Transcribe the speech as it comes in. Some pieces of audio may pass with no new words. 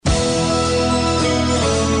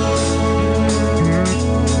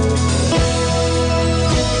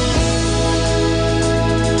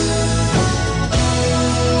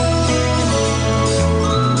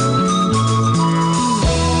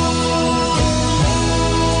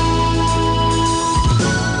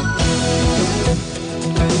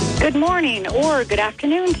or good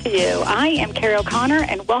afternoon to you. I am Kerrie O'Connor,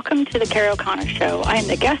 and welcome to the Kerrie O'Connor Show. I am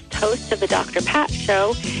the guest host of the Dr. Pat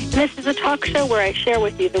Show, and this is a talk show where I share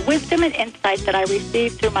with you the wisdom and insight that I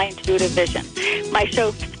receive through my intuitive vision. My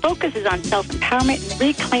show focuses on self-empowerment and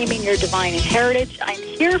reclaiming your divine heritage. I'm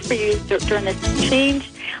here for you during this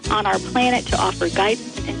change on our planet to offer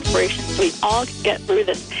guidance and inspiration so we all can get through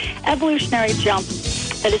this evolutionary jump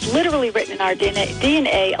that is literally written in our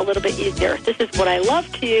DNA a little bit easier. This is what I love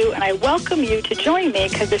to you, and I welcome you to join me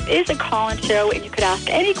because this is a call-in show, and you could ask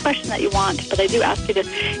any question that you want, but I do ask you to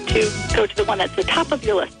go to the one that's the top of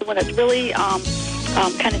your list, the one that's really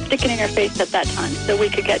kind of sticking in your face at that time, so we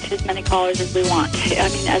could get to as many callers as we want,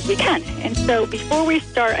 as we can. And so before we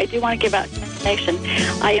start, I do want to give out some information.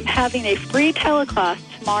 I am having a free teleclass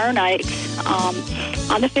tomorrow night on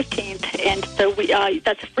the 15th, and so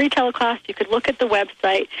that's a free teleclass. You could look at the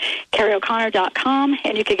website, kerrieoconnor.com,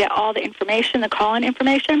 and you could get all the information, the call-in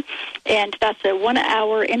information, and that's a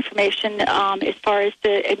 1-hour information as far as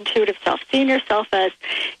the intuitive self, seeing yourself as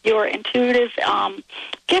your intuitive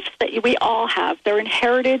gifts that we all have. They're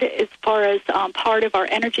inherited as far as part of our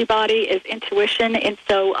energy body is intuition, and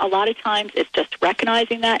so a lot of times it's just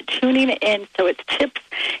recognizing that, tuning in, so it's tips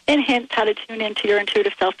and hints how to tune into your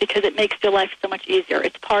intuitive self because it makes your life so much easier.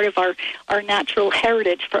 It's part of our natural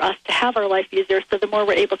heritage for us to have our life easier, so the more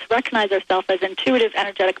we're able to recognize ourselves as intuitive,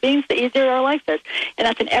 energetic beings, the easier our life is, and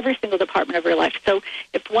that's in every single department of your life. So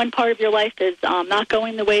if one part of your life is not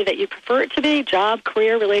going the way that you prefer it to be, job,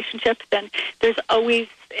 career, relationships, then there's always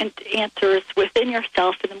answers within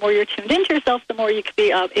yourself, and the more you're tuned into yourself, the more you can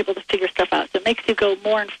be able to figure stuff out. So it makes you go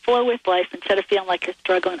more in flow with life instead of feeling like you're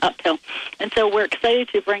struggling uphill. And so we're excited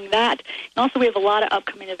to bring that. And also we have a lot of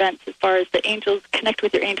upcoming events as far as the angels, connect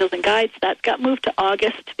with your angels and guides. That's got moved to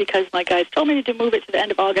August because my guides told me to move it to the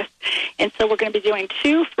end of August. And so we're going to be doing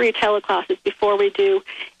 2 free teleclasses before we do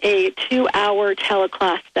a 2-hour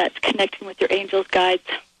teleclass that's connecting with your angels, guides,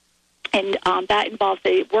 and that involves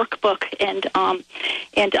a workbook and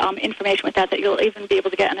information with that you'll even be able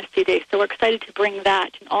to get on a CD. So we're excited to bring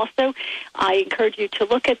that. And also, I encourage you to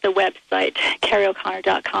look at the website,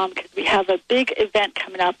 kerrieoconnor.com, because we have a big event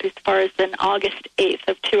coming up as far as on August 8th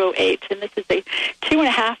of 2008. And this is a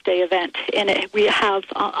 2.5-day event. And we have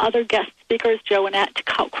other guest speakers, Joannette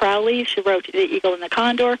Crowley, she wrote The Eagle and the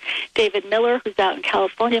Condor, David Miller, who's out in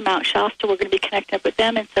California, Mount Shasta. We're going to be connecting up with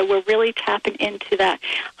them, and so we're really tapping into that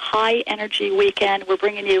high-energy weekend. We're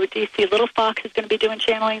bringing you D.C. Little Fox is going to be doing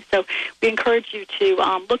channeling, so we encourage you to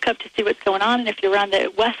look up to see what's going on, and if you're on the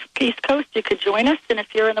East Coast, you could join us, and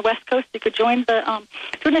if you're on the West Coast, you could join us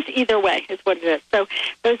either way is what it is. So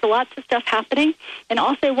there's lots of stuff happening, and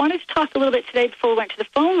also I wanted to talk a little bit today before we went to the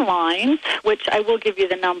phone lines, which I will give you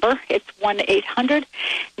the number. It's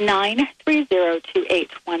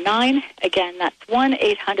 1-800-930-2819. Again, that's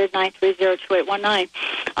 1-800-930-2819.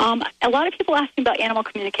 A lot of people ask me about animal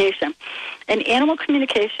communication. And animal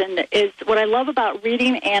communication is, what I love about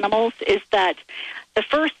reading animals is that the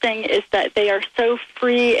first thing is that they are so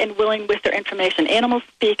free and willing with their information. Animals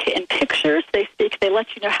speak in pictures. They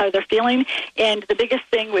let you know how they're feeling. And the biggest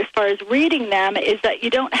thing as far as reading them is that you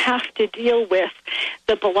don't have to deal with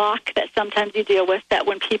the block that sometimes you deal with, that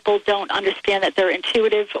when people don't understand that they're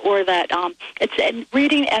intuitive or that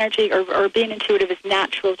reading energy or being intuitive is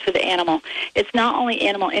natural to the animal. It's not only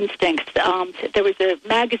animal instincts. There was a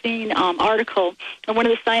magazine article in one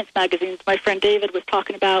of the science magazines my friend David was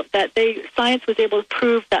talking about that science was able to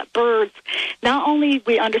prove that birds, not only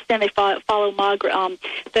we understand they follow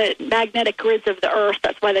the magnetic grids of the earth,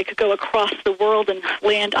 that's why they could go across the world and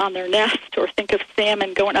land on their nest, or think of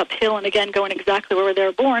salmon going uphill and again going exactly where they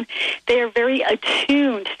were born. They are very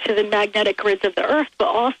attuned to the magnetic grids of the earth, but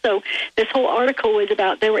also this whole article was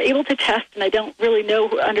about they were able to test, and I don't really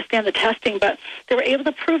understand the testing, but they were able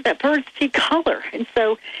to prove that birds see color. And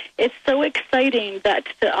so it's so exciting that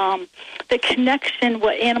the connection,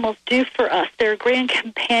 what animals do for us, they're grand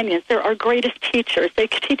companions. They're our greatest teachers. They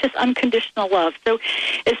teach us unconditional love. So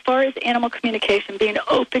as far as animal communication, being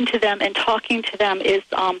open to them and talking to them is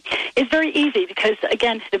very easy because,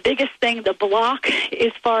 again, the biggest thing, the block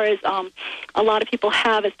as far as a lot of people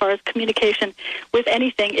have as far as communication with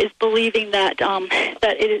anything is believing that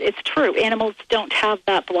it's true. Animals don't have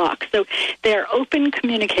that block. So they're open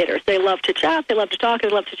communicators. They love to chat. They love to talk. They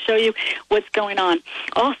love to show you what's going on.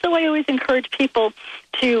 Also, I always encourage people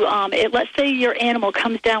let's say your animal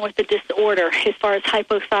comes down with a disorder as far as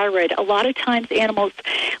hypothyroid. A lot of times animals,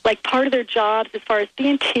 like part of their jobs as far as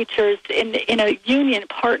being teachers in a union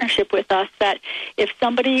partnership with us, that if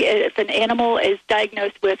an animal is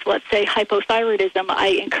diagnosed with, let's say, hypothyroidism, I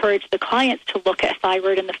encourage the clients to look at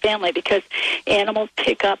thyroid in the family, because animals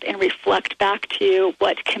pick up and reflect back to you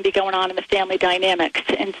what can be going on in the family dynamics.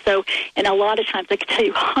 And a lot of times I can tell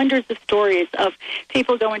you hundreds of stories of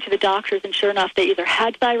people going to the doctors, and sure enough, they either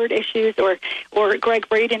had thyroid issues, or Greg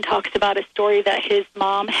Braden talks about a story that his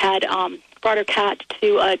mom had brought her cat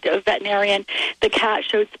to a veterinarian. The cat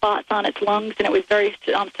showed spots on its lungs, and it was very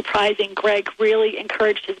surprising. Greg really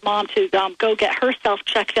encouraged his mom to go get herself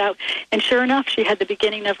checked out, and sure enough, she had the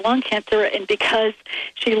beginning of lung cancer, and because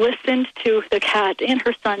she listened to the cat and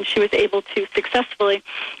her son, she was able to successfully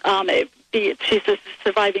she's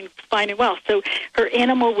surviving fine and well. So her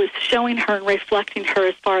animal was showing her and reflecting her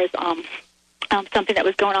as far as something that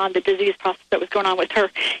was going on, the disease process that was going on with her,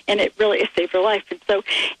 and it really saved her life. And so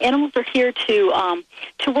animals are here to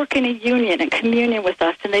work in a union and communion with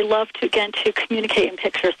us, and they love to communicate in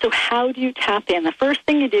pictures. So how do you tap in? The first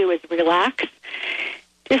thing you do is relax.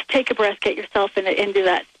 Just take a breath, get yourself into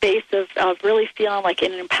that space of really feeling like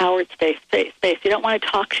in an empowered space. You don't want to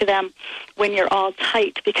talk to them when you're all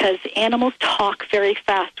tight, because animals talk very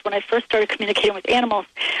fast. When I first started communicating with animals,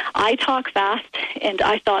 I talk fast, and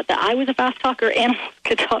I thought that I was a fast talker. Animals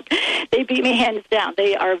could talk. They beat me hands down.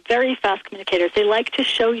 They are very fast communicators. They like to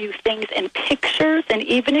show you things in pictures, and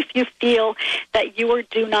even if you feel that you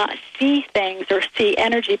do not see things or see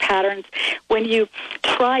energy patterns, when you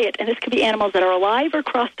try it, and this could be animals that are alive or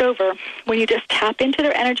crossed over, when you just tap into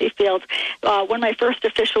their energy fields. One of my first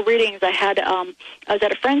official readings, I was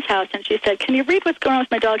at a friend's house, and she said, "Can you read what's going on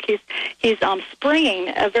with my dog? He's springing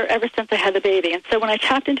ever since I had the baby." And so when I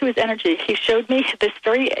tapped into his energy, he showed me this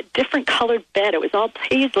very different colored bed. It was all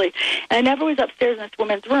paisley, and I never was upstairs in this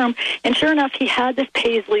woman's room. And sure enough, he had this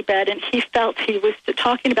paisley bed, and he was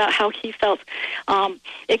talking about how he felt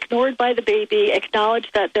ignored by the baby,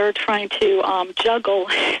 acknowledged that they're trying to juggle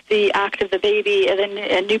the act of the baby and then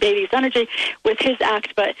a new baby's energy with his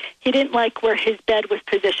act, but he didn't like where his bed was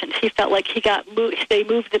positioned. He felt like they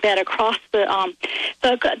moved the bed across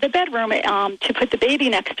the bedroom to put the baby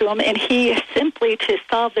next to him, and he simply, to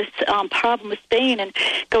solve this problem with Spain and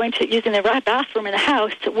using the bathroom in the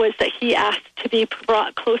house, was that he asked to be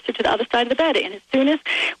brought closer to the other side of the bed. And as soon as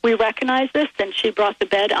we recognized this, and she brought the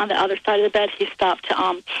bed on the other side of the bed, he stopped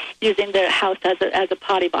using the house as a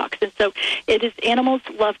potty box. And so animals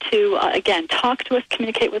love to, again, talk to us,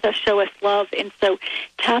 communicate with us, show us love, and so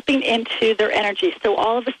tapping into their energy. So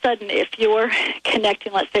all of a sudden, if you're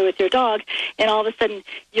connecting, let's say, with your dog, and all of a sudden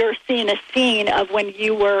you're seeing a scene of when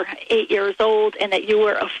you were 8 years old and that you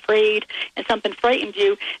were afraid and something frightened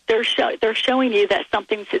you, they're showing you that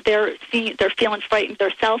they're feeling frightened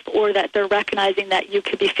themselves, or that they're recognizing that you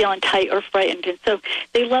could be feeling tight or frightened. And so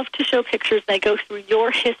they love to show pictures. They go through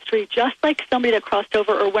your history just like somebody that crossed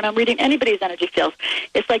over, or when I'm reading anybody's energy fields.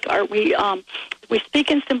 It's like we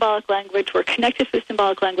speak in symbolic language. We're connected through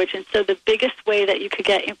symbolic language, and so the biggest way that you could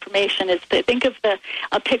get information is to think of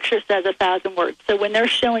a picture says 1,000 words. So when they're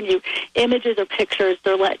showing you images or pictures,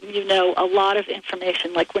 they're letting you know a lot of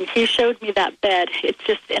information. Like when he showed me that bed, it's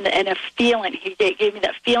just in a feeling. He gave me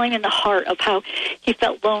that feeling in the heart of how he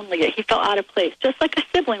felt lonely, he felt out of place, just like a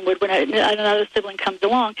sibling would when another sibling comes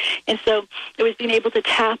along. And so it was being able to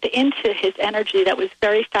tap into his energy that was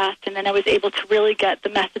very fast, and then I was able to really get the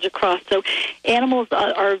message across. So animals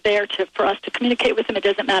are there for us to communicate with them. It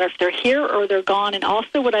doesn't matter if they're here or they're gone. And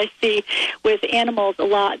also what I see with animals a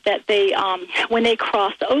lot, that they, when they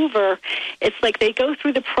cross over, it's like they go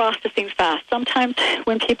through the processing fast. Sometimes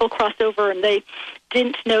when people cross over and they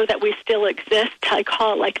didn't know that we still exist, I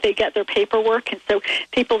call it like they get their paperwork. And so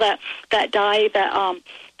people that die,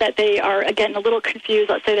 that they are, again, a little confused.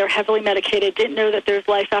 Let's say they're heavily medicated, didn't know that there's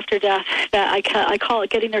life after death, that I call it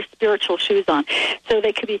getting their spiritual shoes on. So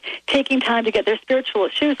they could be taking time to get their spiritual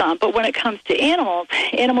shoes on. But when it comes to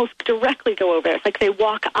animals directly go over there. It's like they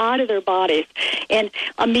walk out of their bodies and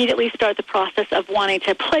immediately start the process of wanting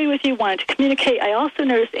to play with you, wanting to communicate. I also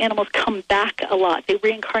notice animals come back a lot. They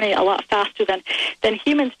reincarnate a lot faster than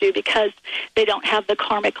humans do, because they don't have the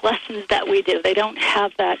karmic lessons that we do. They don't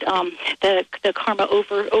have that the karma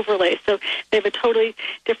overlay. So they have a totally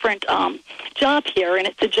different job here, and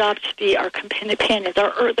it's a job to be our companions,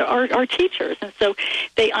 our teachers. And so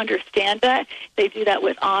they understand that. They do that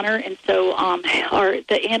with honor. And so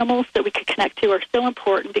the animals that we could connect to are so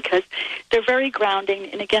important, because they're very grounding.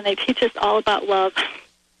 And again, they teach us all about love.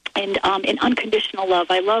 And in unconditional love.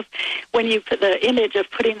 I love when you put the image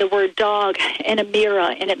of putting the word dog in a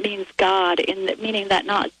mirror, and it means God, meaning that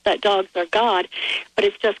not that dogs are God, but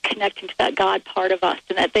it's just connecting to that God part of us,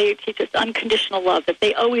 and that they teach us unconditional love, that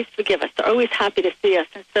they always forgive us. They're always happy to see us.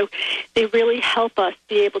 And so they really help us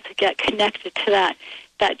be able to get connected to that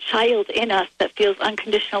child in us that feels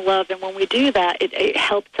unconditional love. And when we do that, it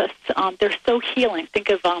helps us. They're so healing. Think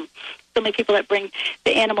of so many people that bring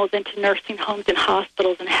the animals into nursing homes and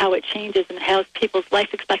hospitals, and how it changes and how people's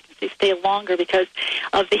life expectancy stay longer because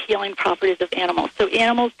of the healing properties of animals. So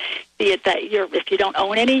animals, be it that if you don't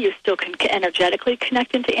own any, you still can energetically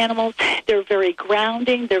connect into animals. They're very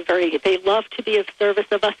grounding. They love to be of service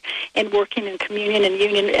of us and working in communion and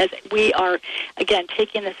union as we are, again,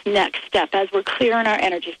 taking this next step as we're clearing our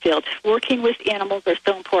energy field. Working with animals are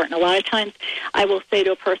so important. A lot of times I will say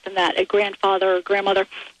to a person that a grandfather or grandmother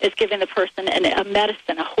is giving the person a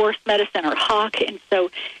medicine, a horse medicine or hawk. And so,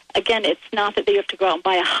 again, it's not that they have to go out and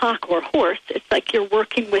buy a hawk or a horse. It's like you're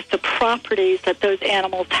working with the properties that those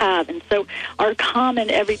animals have. And so our common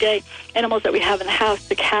everyday animals that we have in the house,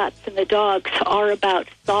 the cats and the dogs, are about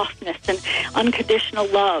softness and unconditional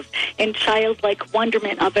love and childlike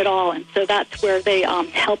wonderment of it all. And so that's where they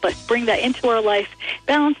help us bring that into our life,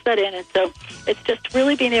 balance that in. And so it's just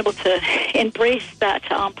really being able to embrace that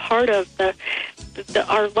part of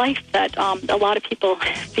our life that a lot of people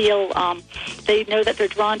feel they know that they're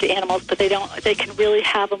drawn to animals, but they can really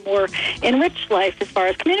have a more enriched life as far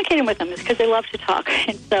as communicating with them, because they love to talk.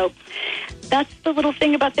 And so that's the little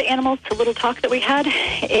thing about the animals, the little talk that we had.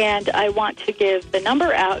 And I want to give the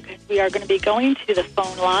number out, because we are going to be going to the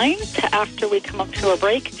phone lines after we come up to a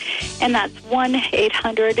break. And that's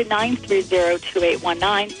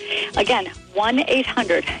 1-800-930-2819. Again,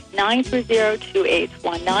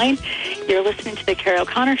 1-800-930-2819. You're listening to the Kerrie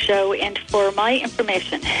O'Connor Show, and for my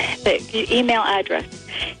information, the email address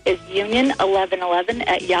is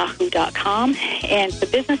union1111@yahoo.com, and the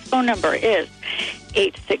business phone number is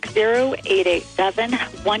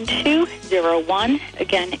 860-887-1201.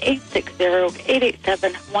 Again,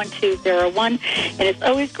 860-887-1201. And it's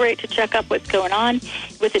always great to check up what's going on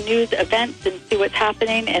with the news events and see what's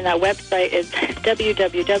happening. And that website is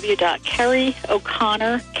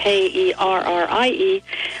www.kerrieoconnor,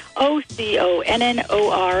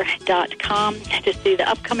 KerrieOconnor.com to see the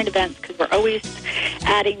upcoming events, because we're always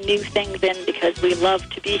adding new things in because we love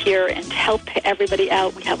to be here and help everybody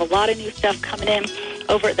out. We have a lot of new stuff coming in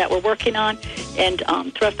over that we're working on, and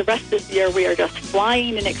throughout the rest of this year we are just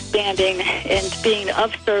flying and expanding and being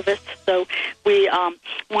of service. So we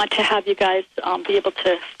want to have you guys be able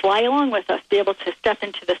to fly along with us, be able to step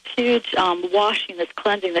into this huge washing, this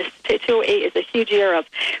cleansing. This 208 is a huge year of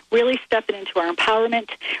really stepping into our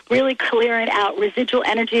empowerment, really clearing out residual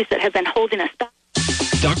energies that have been holding us back.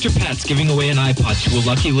 Dr. Pat's giving away an iPod to a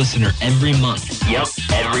lucky listener every month. Yep,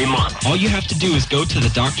 every month. All you have to do is go to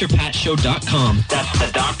thedrpatshow.com. That's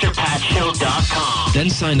thedrpatshow.com.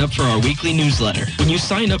 Then sign up for our weekly newsletter. When you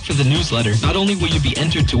sign up for the newsletter, not only will you be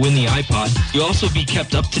entered to win the iPod, you'll also be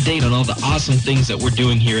kept up to date on all the awesome things that we're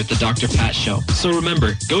doing here at the Dr. Pat Show. So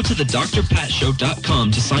remember, go to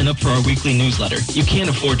thedrpatshow.com to sign up for our weekly newsletter. You can't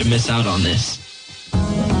afford to miss out on this.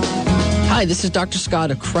 Hi, this is Dr. Scott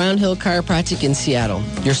of Crown Hill Chiropractic in Seattle,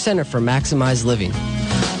 your center for maximized living.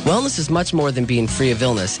 Wellness is much more than being free of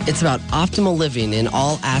illness. It's about optimal living in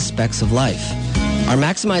all aspects of life. Our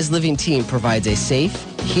Maximized Living team provides a safe,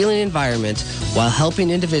 healing environment while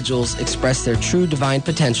helping individuals express their true divine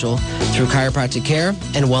potential through chiropractic care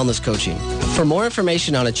and wellness coaching. For more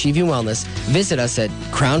information on achieving wellness, visit us at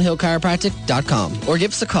crownhillchiropractic.com or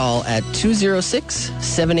give us a call at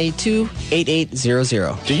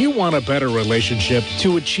 206-782-8800. Do you want a better relationship,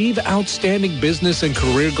 to achieve outstanding business and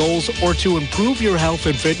career goals, or to improve your health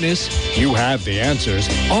and fitness? You have the answers.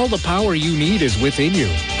 All the power you need is within you.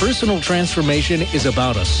 Personal transformation is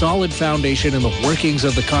about a solid foundation in the workings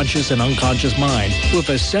of the conscious and unconscious mind, with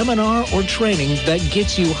a seminar or training that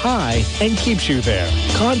gets you high and keeps you there.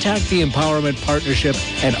 Contact the Empowerment Partnership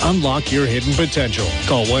and unlock your hidden potential.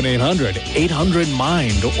 Call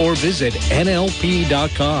 1-800-800-MIND or visit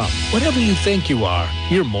NLP.com. Whatever you think you are,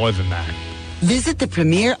 you're more than that. Visit the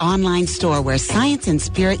premier online store where science and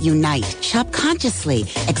spirit unite. Shop consciously,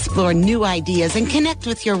 explore new ideas, and connect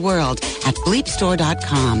with your world at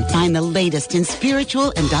bleepstore.com. Find the latest in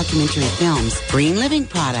spiritual and documentary films, green living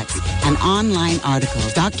products, and online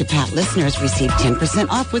articles. Dr. Pat listeners receive 10%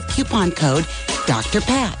 off with coupon code Dr.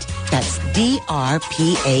 Pat. That's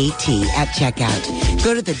DRPAT at checkout.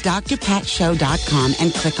 Go to thedrpatshow.com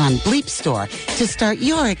and click on Bleep Store to start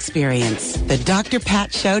your experience.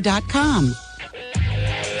 Thedrpatshow.com.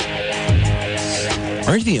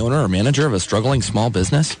 Are you the owner or manager of a struggling small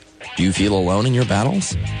business? Do you feel alone in your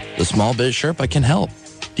battles? The Small Biz Sherpa can help.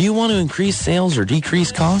 Do you want to increase sales or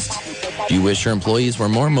decrease costs? Do you wish your employees were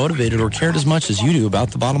more motivated or cared as much as you do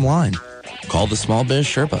about the bottom line? Call the Small Biz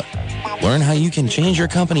Sherpa. Learn how you can change your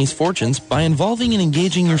company's fortunes by involving and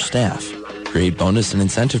engaging your staff. Create bonus and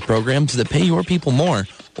incentive programs that pay your people more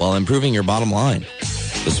while improving your bottom line.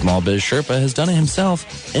 The Small Biz Sherpa has done it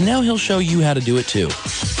himself, and now he'll show you how to do it too.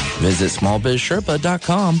 Visit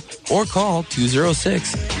smallbizsherpa.com or call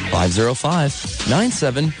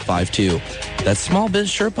 206-505-9752. That's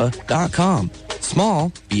smallbizsherpa.com.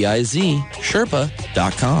 Small, B-I-Z,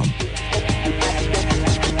 Sherpa.com.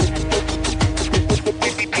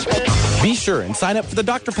 Be sure and sign up for the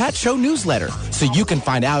Dr. Pat Show newsletter so you can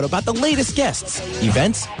find out about the latest guests,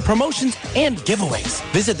 events, promotions, and giveaways.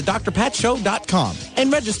 Visit thedrpatshow.com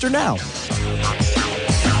and register now.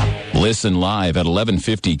 Listen live at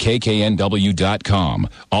 1150kknw.com.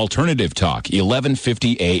 Alternative Talk,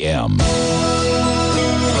 1150 AM.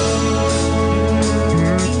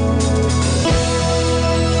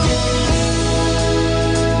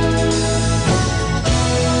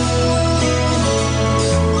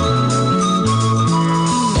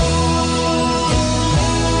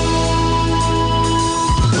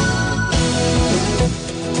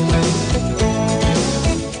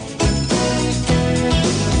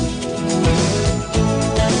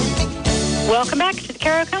 Welcome back to the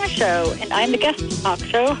Kerrie Show, and I'm the guest talk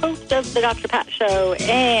show host of the Dr. Pat Show.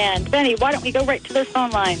 And Benny, why don't we go right to those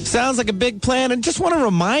phone lines? Sounds like a big plan. And just want to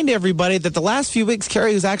remind everybody that the last few weeks,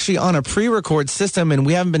 Kerrie was actually on a pre-record system, and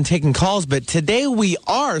we haven't been taking calls. But today we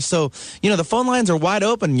are. So, the phone lines are wide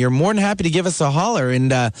open. You're more than happy to give us a holler.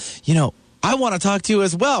 And, I want to talk to you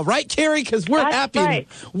as well. Right, Kerrie? Because we're happy. Right.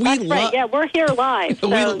 That's right. Yeah, we're here live. So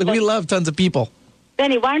we love tons of people.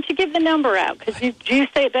 Benny, why don't you give the number out? Because you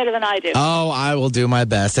say it better than I do. Oh, I will do my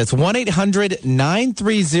best. That's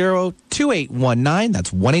 1-800-930-2819. That's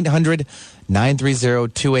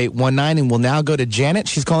 1-800-930-2819. And we'll now go to Janet.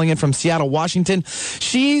 She's calling in from Seattle, Washington.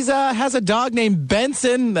 She's has a dog named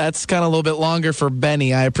Benson. That's kind of a little bit longer for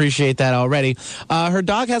Benny. I appreciate that already. Her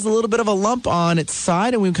dog has a little bit of a lump on its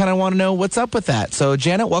side, and we kind of want to know what's up with that. So,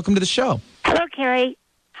 Janet, welcome to the show. Hello, Kerrie.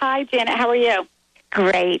 Hi, Janet. How are you?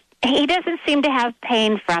 Great. He doesn't seem to have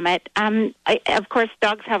pain from it. Of course,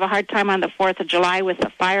 dogs have a hard time on the 4th of July with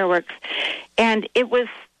the fireworks, and it was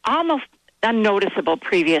almost unnoticeable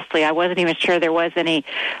previously. I wasn't even sure there was any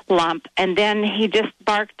lump, and then he just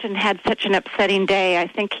barked and had such an upsetting day. I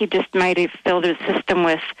think he just might have filled his system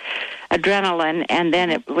with adrenaline, and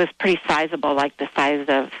then it was pretty sizable, like the size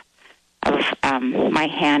of my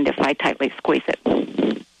hand if I tightly squeeze it.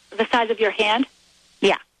 The size of your hand?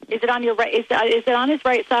 Yeah. Is it on your right? Is it on his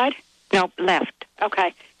right side? No, left.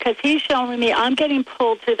 Okay, because he's showing me I'm getting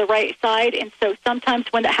pulled to the right side, and so sometimes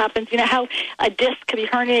when that happens, you know how a disc can be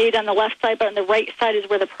herniated on the left side, but on the right side is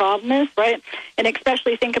where the problem is, right? And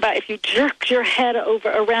especially think about if you jerk your head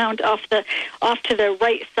around off to the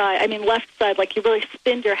right side, left side, like you really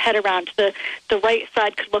spin your head around, the right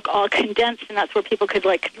side could look all condensed, and that's where people could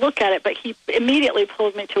look at it, but he immediately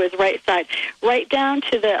pulled me to his right side, right down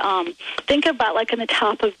to the, think about like in the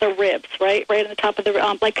top of the ribs, right on the top of the,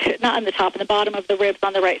 not on the top, in the bottom of the ribs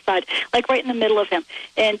on the right side, like right in the middle of him.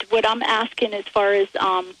 And what I'm asking as far as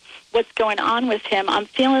what's going on with him, I'm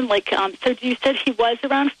feeling like, so you said he was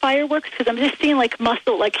around fireworks? Because I'm just seeing like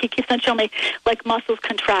muscle, like he keeps on showing me like muscles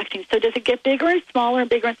contracting. So does it get bigger and smaller and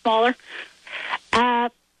bigger and smaller? I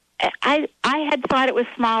had thought it was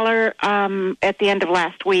smaller at the end of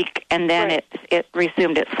last week, and then it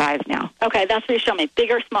resumed its size now. Okay, that's what you showed me.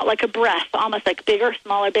 Bigger, small, like a breath, almost like bigger,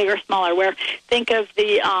 smaller, where think of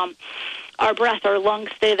the... our breath, our lungs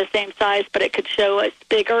stay the same size, but it could show us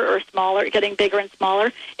bigger or smaller, getting bigger and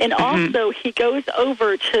smaller. And also, he goes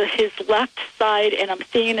over to his left side, and I'm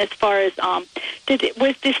seeing as far as did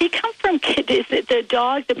he come from? Is it the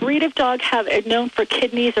dog? The breed of dog known for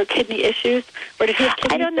kidneys or kidney issues, or did he have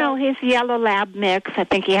kidney? I don't know. His yellow lab mix. I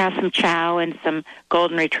think he has some chow and some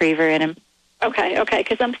golden retriever in him. Okay,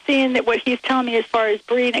 because I'm seeing that what he's telling me as far as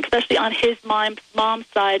breeding, especially on his mom's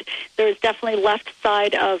side, there's definitely left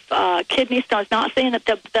side of kidney stones. Not saying that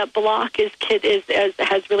the block has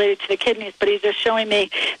related to the kidneys, but he's just showing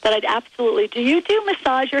me that I'd absolutely. Do you do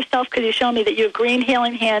massage yourself? Because he's showing me that you have green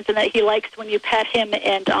healing hands and that he likes when you pet him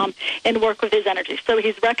and work with his energy. So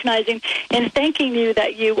he's recognizing and thanking you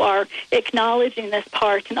that you are acknowledging this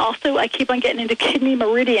part. And also, I keep on getting into kidney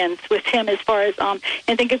meridians with him as far as and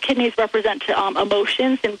think of kidneys represent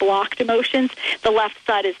emotions and blocked emotions. The left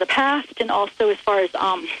side is the past, and also as far as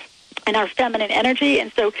and our feminine energy.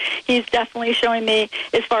 And so he's definitely showing me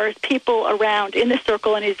as far as people around in the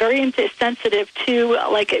circle, and he's very sensitive to,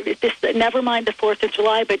 like, this, never mind the 4th of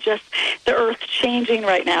July, but just the earth changing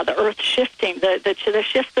right now, the earth shifting, the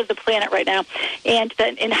shifts of the planet right now, and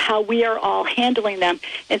how we are all handling them.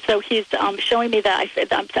 And so he's showing me that.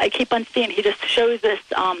 I keep on seeing, he just shows this,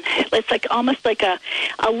 it's like almost like a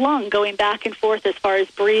lung going back and forth as far as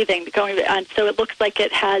breathing, and so it looks like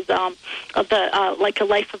it has like a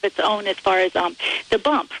life of its own as far as the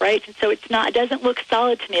bump, right? And so it doesn't look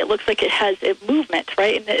solid to me. It looks like it has a movement,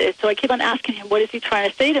 right? And so I keep on asking him, what is he trying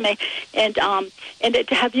to say to me? And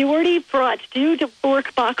have you already do you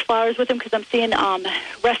work Bach flowers with him? Because I'm seeing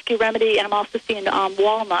Rescue Remedy, and I'm also seeing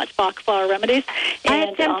walnut Bach flower remedies. And, I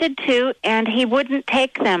attempted to, and he wouldn't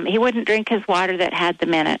take them. He wouldn't drink his water that had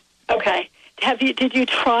them in it. Okay. Did you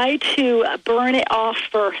try to burn it off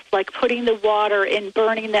first, like putting the water and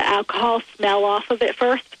burning the alcohol smell off of it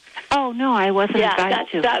first? Oh, no, I wasn't invited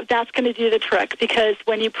to. That's going to do the trick, because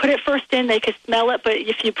when you put it first in, they can smell it, but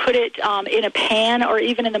if you put it in a pan or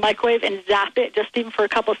even in the microwave and zap it just even for a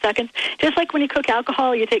couple of seconds, just like when you cook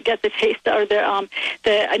alcohol, you get the taste or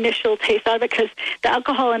the initial taste out of it, because the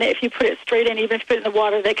alcohol in it, if you put it straight in, even if you put it in the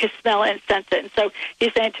water, they can smell it and sense it. And so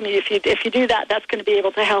he's saying to me, if you do that, that's going to be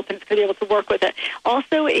able to help, and it's going to be able to work with it.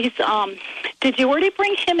 Also, he's did you already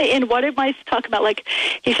bring him in? What am I talking about? Like,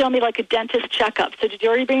 he showed me like a dentist checkup. So did you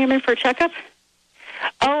already bring him in for a checkup?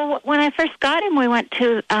 Oh, when I first got him, we went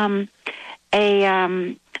to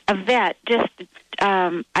a vet. Just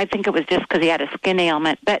I think it was just because he had a skin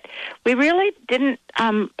ailment, but we really didn't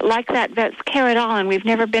like that vet's care at all, and we've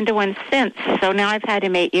never been to one since. So now I've had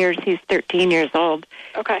him 8 years. He's 13 years old.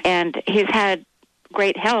 Okay, and he's had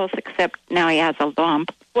great health, except now he has a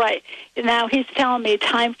lump. Right. Now he's telling me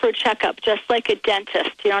time for a checkup, just like a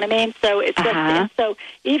dentist. You know what I mean? So it's just, and so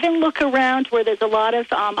even look around where there's a lot of,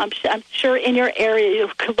 I'm sure in your area you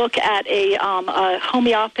could look at a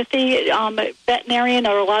homeopathy veterinarian,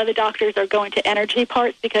 or a lot of the doctors are going to energy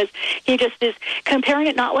parts, because he just is comparing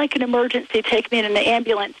it not like an emergency, take me in an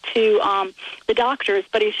ambulance to the doctors,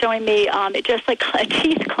 but he's showing me it just like a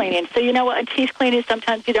teeth cleaning. So you know what, a teeth cleaning,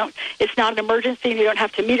 sometimes it's not an emergency and you don't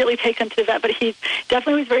have to immediately take them to the vet, but he's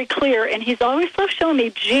definitely was very clear, and he's always showing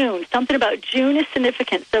me June. Something about June is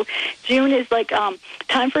significant. So June is like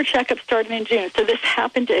time for a checkup starting in June. So this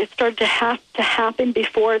happened. It started to have to happen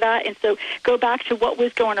before that, and so go back to what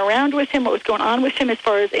was going around with him, what was going on with him as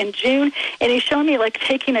far as in June, and he's showing me like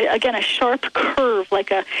taking a sharp curve,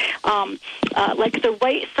 like like the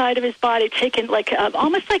right side of his body, taken like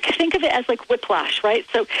almost like, think of it as like whiplash, right?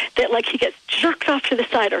 So that like he gets jerked off to the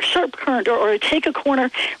side, or sharp current, or take a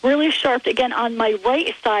corner really sharp again on my right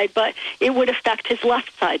side, but it would affect his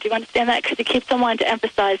left side. Do you understand that? Because he keeps on wanting to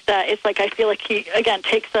emphasize that. It's like I feel like he again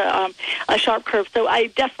takes a sharp curve. So I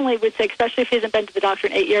definitely would say, especially if he hasn't been to the doctor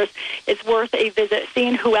in 8 years, it's worth a visit,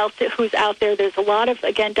 seeing who's out there. There's a lot of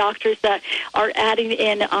doctors that are adding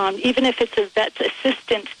in, even if it's a vet's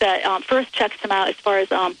assistant that first checks him out as far as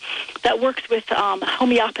that works with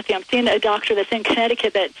homeopathy. I'm seeing a doctor that's in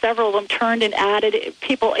Connecticut that several of them turned and added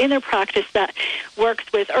people in their practice that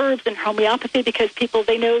works with herbs and homeopathy, because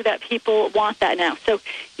they know that people want that now. So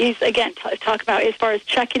he's, again, talking about as far as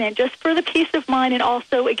checking in just for the peace of mind, and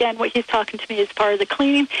also, again, what he's talking to me as far as the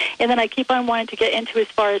cleaning. And then I keep on wanting to get into as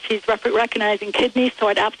far as he's recognizing kidneys, so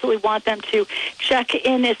I'd absolutely want them to check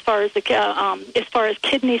in as far as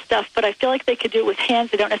kidney stuff, but I feel like they could do it with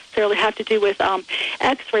hands. They don't necessarily have to do with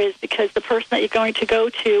x-rays, because the person that you're going to go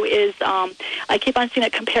to is, I keep on seeing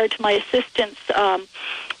it compared to my assistant's,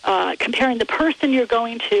 comparing the person you're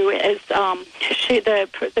going to as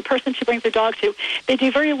the person she brings her dog to. They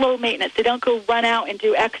do very low maintenance. They don't go run out and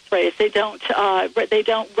do x-rays. They don't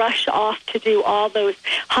rush off to do all those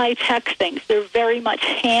high-tech things. They're very much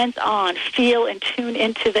hands-on, feel and tune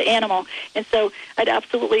into the animal. And so I'd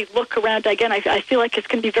absolutely look around. Again, I feel like it's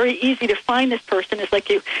going to be very easy to find this person. It's like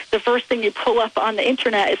the first thing you pull up on the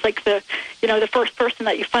internet is like the first person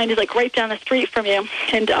that you find is like right down the street from you.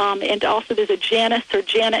 And also there's a Janice or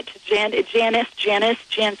Janet, Janice,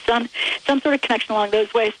 some sort of connection along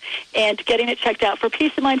those ways, and getting it checked out for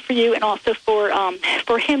peace of mind for you, and also for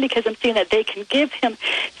him, because I'm seeing that they can give him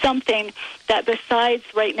something that besides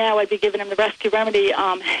right now I'd be giving him the rescue remedy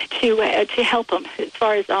to help him as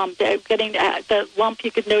far as getting the lump.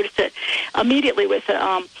 You could notice it immediately with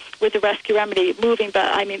the rescue remedy moving, but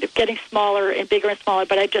I mean getting smaller and bigger and smaller.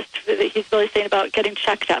 But he's really saying about getting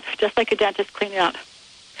checked up, just like a dentist cleaning up.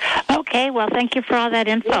 Okay, well, thank you for all that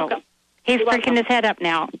info. You're welcome. He's freaking his head up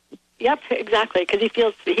now. Yep, exactly, because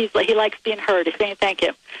he likes being heard. He's saying thank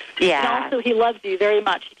you. Yeah. And also, he loves you very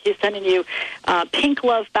much. He's sending you pink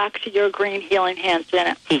love back to your green healing hands,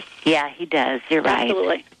 Janet. He does. You're right.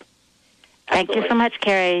 Absolutely. Thank you so much,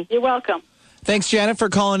 Kerrie. You're welcome. Thanks, Janet, for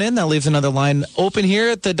calling in. That leaves another line open here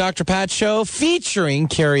at the Dr. Pat Show featuring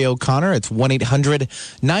Kerrie O'Connor. It's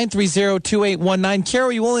 1-800-930-2819.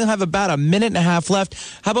 Kerrie, you only have about a minute and a half left.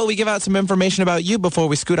 How about we give out some information about you before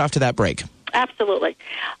we scoot off to that break? Absolutely.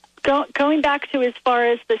 Going back to as far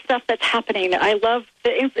as the stuff that's happening, I love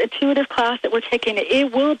the intuitive class that we're taking.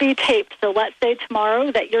 It will be taped. So let's say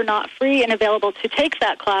tomorrow that you're not free and available to take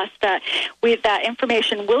that class, that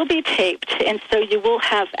information will be taped, and so you will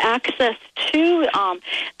have access to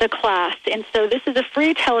the class. And so this is a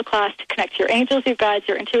free teleclass to connect your angels, your guides,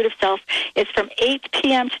 your intuitive self. It's from 8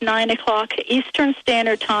 p.m. to 9 o'clock Eastern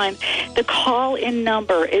Standard Time. The call-in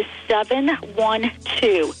number is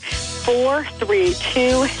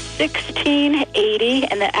 712-432-1680,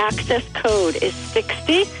 and the access code is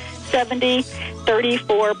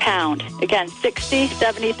 60-70-34-pound. Again,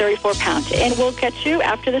 60-70-34-pound. And we'll catch you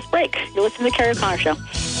after this break. You're listening to the Kerrie O'Connor Show.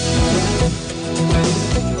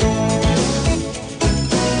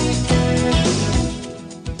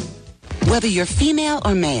 Whether you're female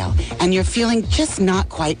or male and you're feeling just not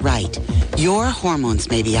quite right, your hormones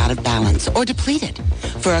may be out of balance or depleted.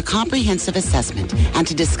 For a comprehensive assessment and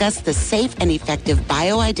to discuss the safe and effective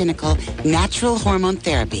bioidentical natural hormone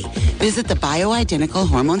therapy, visit the Bioidentical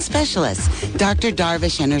Hormone Specialist, Dr.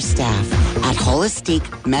 Darvish and her staff at Holistic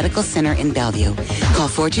Medical Center in Bellevue. Call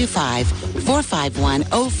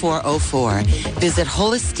 425-451-0404. Visit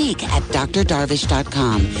Holistic at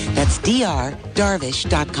drdarvish.com. That's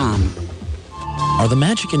drdarvish.com. Are the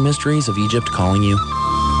magic and mysteries of Egypt calling you?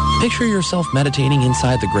 Picture yourself meditating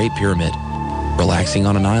inside the Great Pyramid, relaxing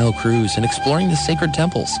on a Nile cruise and exploring the sacred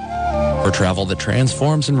temples. For travel that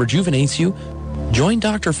transforms and rejuvenates you, join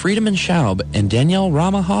Dr. Friedemann Schaub and Danielle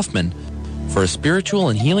Rama Hoffman for a spiritual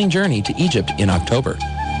and healing journey to Egypt in October.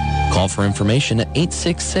 Call for information at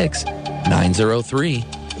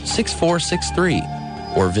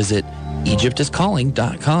 866-903-6463 or visit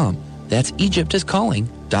EgyptIsCalling.com. That's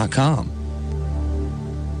EgyptIsCalling.com.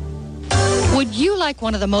 Would you like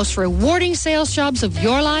one of the most rewarding sales jobs of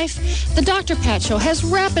your life? The Dr. Pat Show has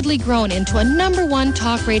rapidly grown into a #1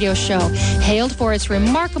 talk radio show, hailed for its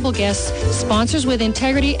remarkable guests, sponsors with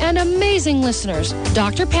integrity, and amazing listeners.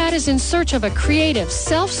 Dr. Pat is in search of a creative,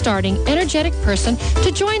 self-starting, energetic person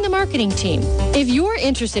to join the marketing team. If you're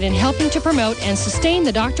interested in helping to promote and sustain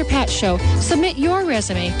the Dr. Pat Show, submit your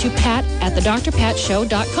resume to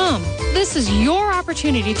pat@thedrpatshow.com. This is your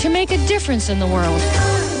opportunity to make a difference in the world.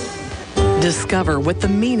 Discover what the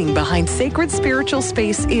meaning behind sacred spiritual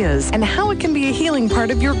space is and how it can be a healing part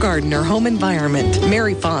of your garden or home environment.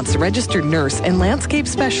 Mary Fonts, registered nurse and landscape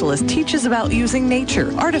specialist, teaches about using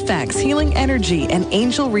nature, artifacts, healing energy, and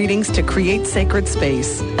angel readings to create sacred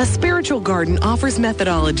space. A spiritual garden offers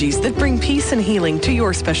methodologies that bring peace and healing to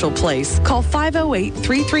your special place. Call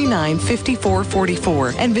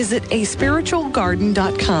 508-339-5444 and visit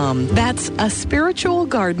aspiritualgarden.com. That's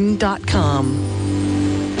aspiritualgarden.com.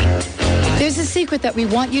 There's a secret that we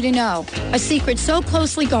want you to know. A secret so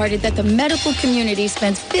closely guarded that the medical community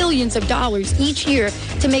spends billions of dollars each year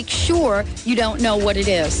to make sure you don't know what it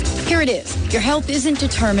is. Here it is. Your health isn't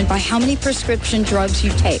determined by how many prescription drugs you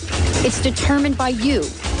take. It's determined by you.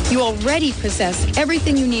 You already possess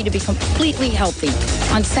everything you need to be completely healthy.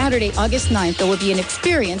 On Saturday, August 9th, there will be an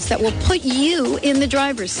experience that will put you in the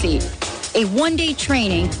driver's seat. A one-day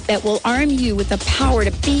training that will arm you with the power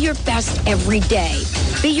to be your best every day.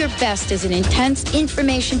 Be Your Best is an intense,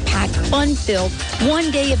 information-packed, fun-filled,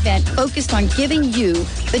 one-day event focused on giving you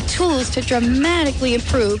the tools to dramatically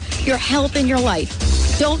improve your health and your life.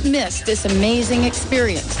 Don't miss this amazing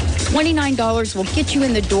experience. $29 will get you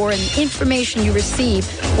in the door, and the information you receive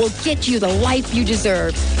will get you the life you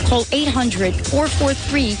deserve. Call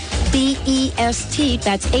 800-443-BEST.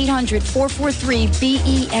 That's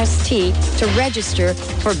 800-443-BEST to register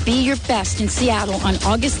for Be Your Best in Seattle on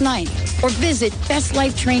August 9th. Or visit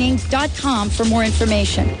bestlifetraining.com for more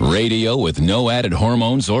information. Radio with no added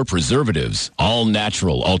hormones or preservatives. All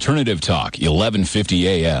natural alternative talk, 1150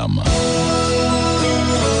 AM.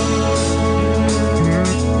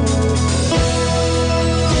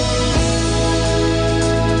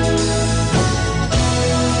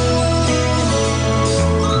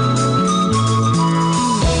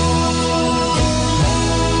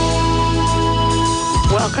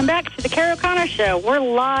 Welcome back to the Kerrie O'Connor Show. We're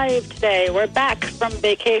live today. We're back from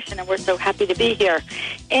vacation, and we're so happy to be here.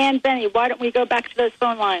 And, Benny, why don't we go back to those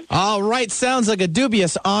phone lines? All right. Sounds like a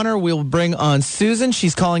dubious honor. We'll bring on Susan.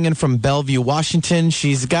 She's calling in from Bellevue, Washington.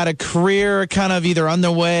 She's got a career kind of either on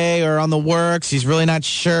the way or on the works. She's really not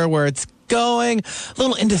sure where it's going. A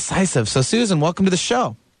little indecisive. So, Susan, welcome to the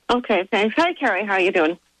show. Okay, thanks. Hi, Kerrie. How are you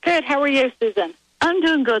doing? Good. How are you, Susan? I'm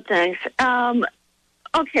doing good, thanks.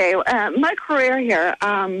 My career here,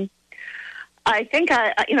 I think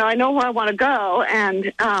I know where I want to go,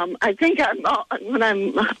 and I think when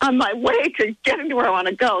I'm on my way to getting to where I want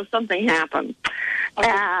to go, something happened. Okay.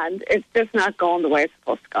 And it's just not going the way it's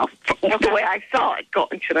supposed to go. Okay. The way I saw it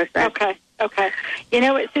going, should I say. Okay. You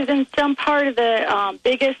know what, Susan, some part of the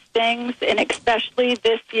biggest things, and especially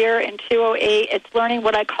this year in 208, it's learning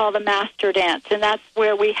what I call the master dance. And that's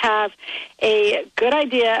where we have a good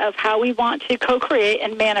idea of how we want to co-create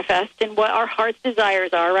and manifest and what our heart's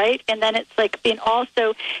desires are, right? And then it's like being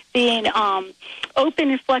open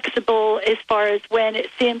and flexible as far as when it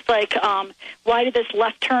seems like, why did this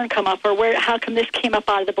left turn come up, or how come this came up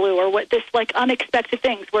out of the blue, or what this like unexpected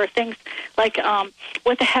things, where things like,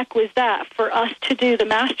 what the heck was that? For us to do the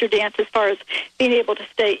master dance as far as being able to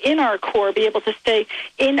stay in our core, be able to stay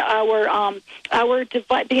in our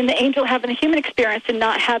being the angel, having a human experience and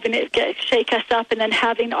not having it shake us up, and then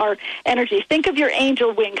having our energy. Think of your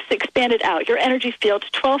angel wings expanded out, your energy field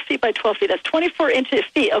 12 feet by 12 feet. That's 24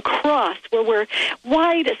 feet across, where we're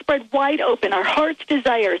spread wide open. Our heart's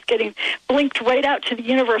desires getting blinked right out to the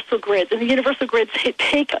universal grids, and the universal grids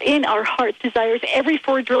take in our heart's desires every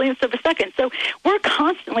 4 trillionths of a second. So we're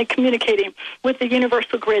constantly communicating with the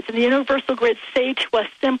universal grids, and the universal grids say to us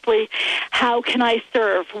simply, how can I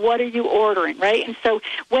serve? What are you ordering, right? And so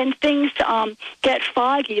when things get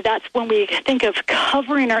foggy, that's when we think of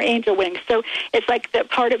covering our angel wings. So it's like the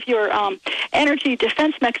part of your energy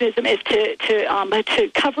defense mechanism is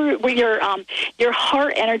to cover your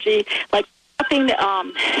heart energy, like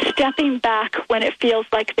stepping back when it feels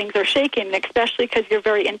like things are shaking, especially because you're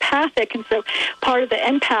very empathic. And so part of the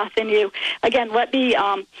empath in you, again, let me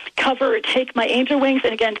take my angel wings,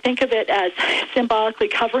 and again, think of it as symbolically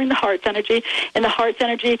covering the heart's energy, and the heart's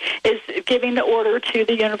energy is giving the order to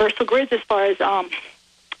the universal grids as far as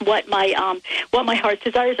what my heart's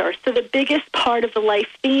desires are. So the biggest part of the life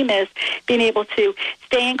theme is being able to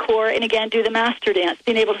stay in core, and again, do the master dance,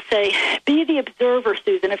 being able to say, be the observer,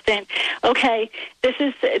 Susan, of saying, okay, this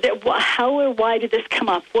is how or why did this come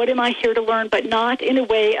up? What am I here to learn? But not in a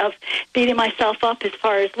way of beating myself up as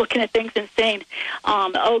far as looking at things and saying,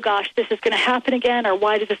 oh gosh, this is going to happen again, or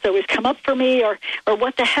why does this always come up for me, or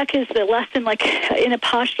what the heck is the lesson, like in a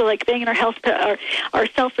posture like banging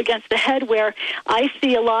ourselves against the head, where I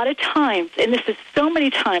see a lot of times, and this is so many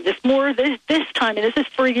times, it's more this time, and this is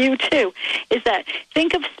for you too, is that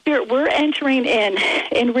think of spirit. We're entering in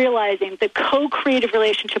and realizing the co-creative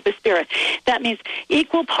relationship with spirit. That means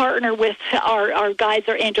equal partner with our guides,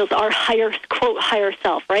 our angels, our higher, quote, higher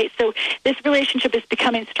self, right? So this relationship is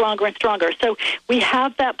becoming stronger and stronger. So we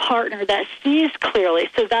have that partner that sees clearly.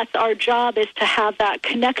 So that's our job, is to have that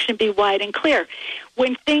connection be wide and clear.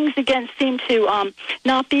 When things, again, seem to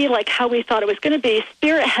not be like how we thought it was going to be,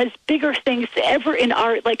 Spirit has bigger things ever in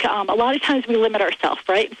our, a lot of times we limit ourselves,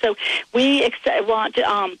 right? So we want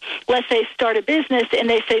to, let's say, start a business, and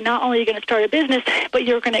they say, not only are you going to start a business, but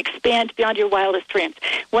you're going to expand beyond your wildest dreams.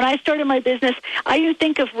 When I started my business, I didn't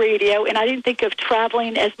think of radio, and I didn't think of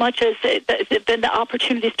traveling as much as then the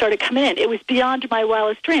opportunities started coming in. It was beyond my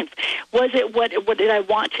wildest dreams. Was it what did I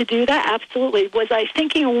want to do that? Absolutely. Was I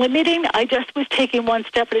thinking limiting? I just was taking one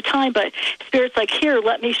step at a time, but Spirit's like, here,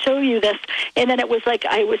 let me show you this. And then it was like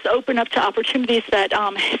I was open up to opportunities that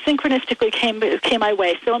synchronistically came my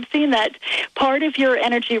way. So I'm seeing that part of your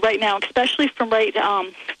energy right now, especially from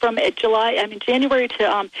January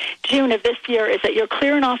to June of this year, is that you're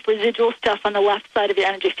clearing off residual stuff on the left side of your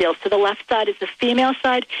energy field. So the left side is the female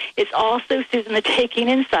side. It's also, Susan, the taking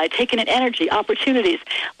inside, taking in energy, opportunities,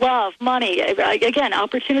 love, money, again,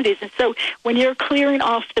 opportunities. And so when you're clearing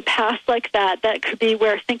off the past like that, that could be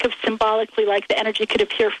where, think of symbolically, like the energy could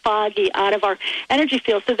appear foggy out of our energy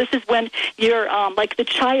field. So this is when you're like the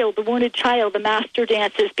child, the wounded child, the master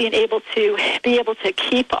dance is being able to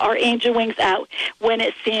keep our angel wings out when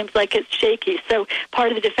it seems like it's shaky. So part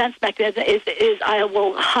of the defense mechanism is I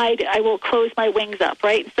will close my wings up,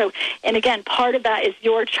 right? So, and again, part of that is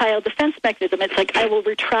your child defense mechanism. It's like I will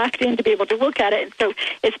retract in to be able to look at it. And so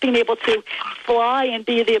it's being able to fly and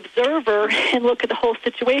be the observer and look at the whole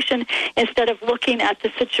situation instead of looking looking at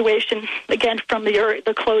the situation, again, from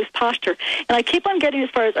the closed posture. And I keep on getting as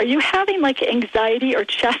far as, are you having, like, anxiety or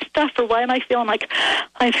chest stuff, or why am I feeling like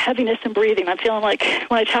I have heaviness in breathing? I'm feeling like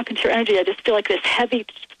when I tap into your energy, I just feel like this heavy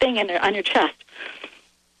thing on your chest.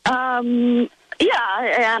 Yeah,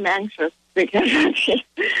 I am anxious because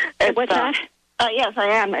what's that? Yes, I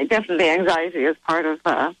am. Definitely anxiety is part of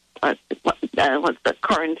what's the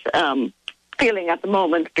current feeling at the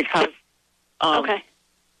moment because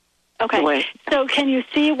Okay. So can you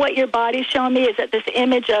see what your body's showing me? Is that this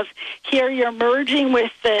image of here you're merging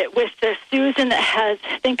with the Susan that has,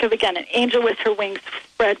 think of again, an angel with her wings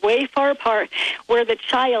spread way far apart, where the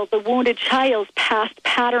wounded child's past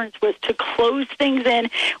patterns was to close things in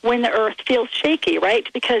when the earth feels shaky,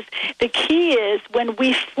 right? Because the key is when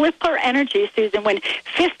we flip our energy, Susan, when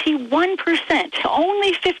 51%,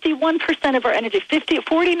 only 51% of our energy,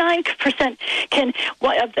 49% can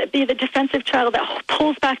be the defensive child that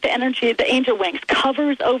pulls back the energy, the angel wings,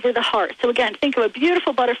 covers over the heart. So again, think of a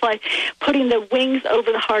beautiful butterfly putting the wings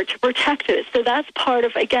over the heart to protect it. So that's part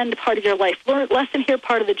of your life lesson here,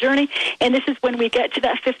 part of the journey. And this is when we get to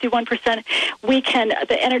that 51%,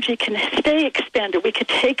 the energy can stay expanded. We could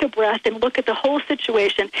take a breath and look at the whole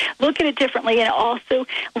situation, look at it differently, and it also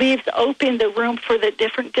leaves open the room for the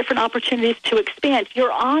different opportunities to expand.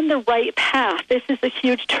 You're on the right path. This is a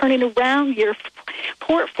huge turning around year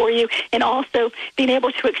port for you, and also being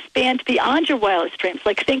able to expand beyond your wildest dreams.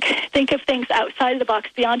 Like think of things outside of the box,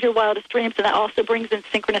 beyond your wildest dreams, and that also brings in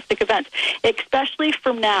synchronistic events, especially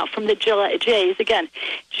from now, from the J's. Again,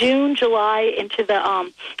 June, July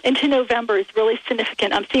into November is really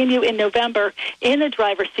significant. I'm seeing you in November in the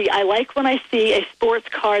driver's seat. I like when I see a sports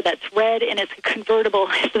car that's red and it's convertible.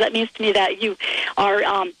 So that means to me that you are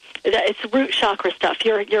it's root chakra stuff.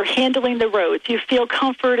 You're handling the roads. You feel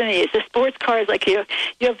comfort and ease. The sports car is like you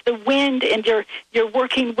have the wind, and you're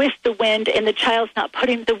working with the wind, and the child's not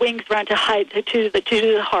putting the wings around to hide to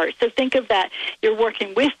the heart. So think of that. You're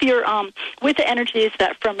working with with the energies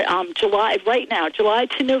that from July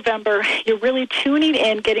to November. You're really tuning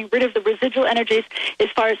in, getting rid of the residual energies as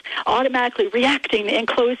far as automatically reacting and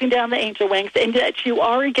closing down the angel wings, and that you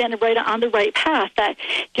are again right on the right path. That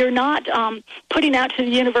you're not putting out to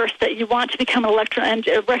the universe that you want to become an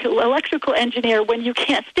electrical engineer when you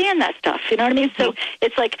can't stand that stuff. You know what I mean? So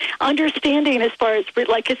it's like understanding as far as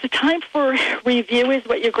like it's a time for review is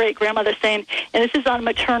what your great-grandmother's saying, and this is on the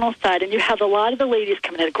maternal side, and you have a lot of the ladies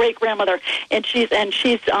coming in, a great-grandmother, and she's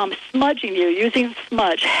smudging you, using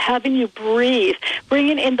smudge, having you breathe,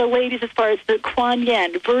 bringing in the ladies as far as the Kuan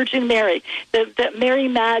Yin, Virgin Mary, the Mary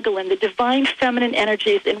Magdalene, the divine feminine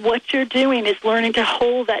energies, and what you're doing is learning to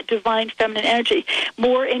hold that divine feminine energy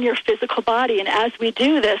more in your physical body. And as we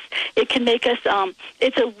do this, it can make us,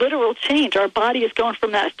 it's a literal change. Our body is going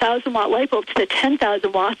from that 1,000-watt light bulb to the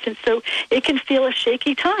 10,000 watts, and so it can feel a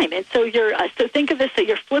shaky time. And so so think of this, that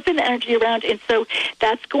you're flipping the energy around, and so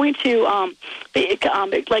that's going to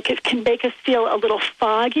like it can make us feel a little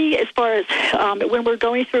foggy as far as when we're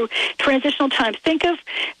going through transitional times. Think of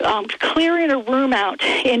clearing a room out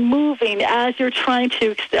and moving as you're trying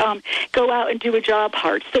to go out and do a job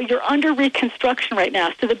hard. So you're under reconstruction right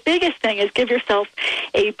now. So the biggest thing is give yourself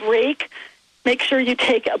a break. Make sure you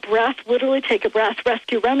take a breath, literally take a breath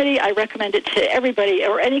rescue remedy. I recommend it to everybody,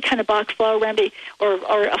 or any kind of Bach flower remedy or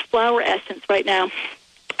a flower essence right now.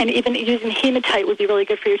 And even using hematite would be really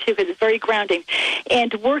good for you, too, because it's very grounding.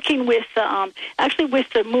 And working with, actually with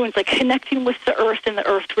the moons, like connecting with the earth and the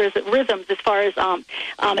earth rhythms as far as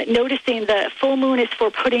noticing the full moon is for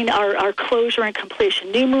putting our closure and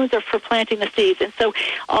completion. New moons are for planting the seeds. And so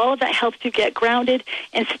all of that helps you get grounded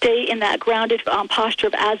and stay in that grounded posture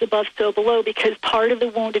of as above, so below, because part of the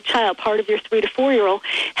wounded child, part of your 3 to 4-year-old,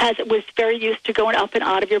 was very used to going up and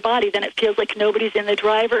out of your body. Then it feels like nobody's in the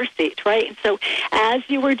driver's seat, right? And so as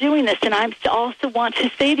you were doing this, and I also want to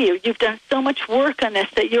say to you, you've done so much work on this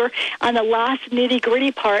that you're on the last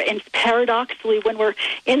nitty-gritty part, and paradoxically, when we're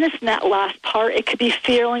in this last part, it could be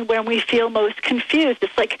feeling when we feel most confused.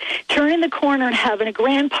 It's like turning the corner and having a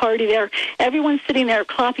grand party there. Everyone's sitting there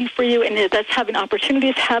clapping for you, and that's having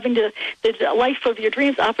opportunities, having the life of your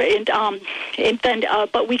dreams, but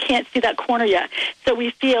we can't see that corner yet. So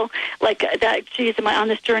we feel like that, geez, am I on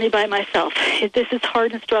this journey by myself? This is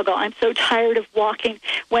hard and struggle. I'm so tired of walking.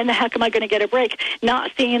 When the heck am I going to get a break?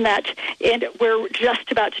 Not seeing that, and we're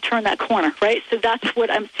just about to turn that corner, right? So that's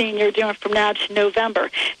what I'm seeing you're doing from now to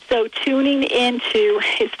November. So tuning into,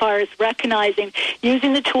 as far as recognizing,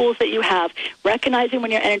 using the tools that you have, recognizing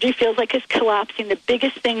when your energy feels like it's collapsing, the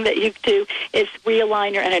biggest thing that you do is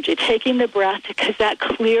realign your energy, taking the breath, because that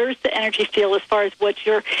clears the energy field as far as what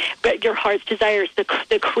your heart's desires,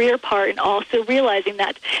 the career part, and also realizing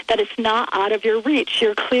that it's not out of your reach.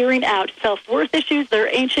 You're clearing out self-worth issues that are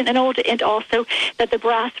ancient and old, and also that the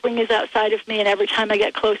brass ring is outside of me, and every time I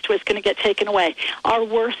get close to it, it's going to get taken away. Our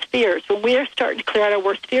worst fears, when we are starting to clear out our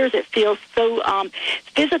worst fears, it feels so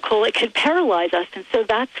physical, it could paralyze us. And so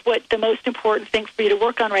that's what the most important thing for you to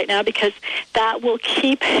work on right now, because that will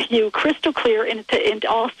keep you crystal clear, and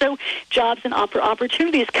also jobs and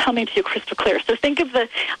opportunities coming to you crystal clear. So think of the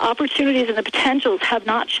opportunities and the potentials have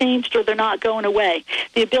not changed, or they're not going away.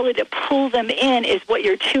 The ability to pull them in is what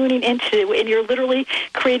you're tuning into, and you're literally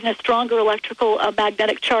creating a stronger electrical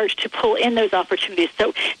magnetic charge to pull in those opportunities.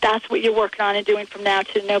 So that's what you're working on and doing from now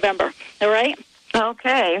to November. All right?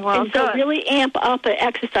 Okay, well, and so good. really amp up the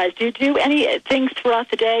exercise. Do you do any things throughout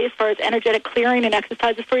the day as far as energetic clearing and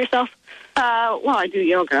exercises for yourself? Well, I do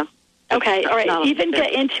yoga. Okay, all right. Even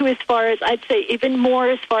get into, as far as, I'd say, even more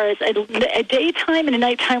as far as a daytime and a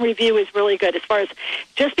nighttime review is really good. As far as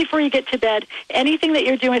just before you get to bed, anything that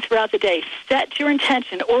you're doing throughout the day, set your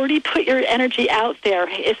intention. Already put your energy out there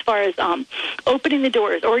as far as opening the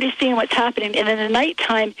doors, already seeing what's happening. And in the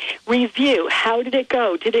nighttime review, how did it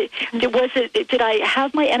go? Did I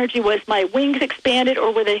have my energy? Was my wings expanded,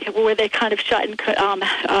 or were they kind of shut and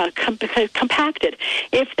compacted?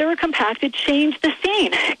 If they were compacted, change the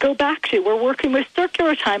scene. Go back to. We're working with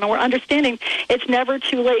circular time, and we're understanding it's never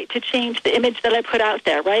too late to change the image that I put out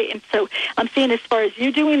there, right? And so I'm seeing, as far as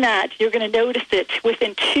you doing that, you're going to notice it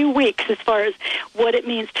within 2 weeks as far as what it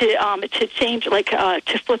means to change, like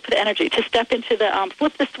to flip the energy, to step into the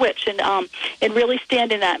flip the switch, and really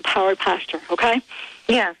stand in that empowered posture. Okay?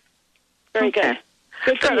 Yes. Very good.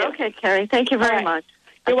 Good for you. Okay, Kerrie. Thank you very much.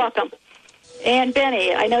 You're welcome. And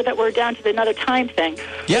Benny, I know that we're down to another time thing.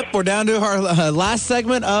 Yep, we're down to our last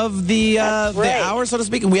segment of the hour, so to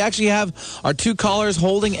speak. And we actually have our 2 callers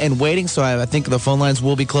holding and waiting, so I think the phone lines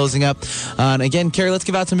will be closing up. And again, Kerrie, let's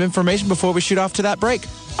give out some information before we shoot off to that break.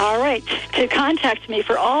 All right. To contact me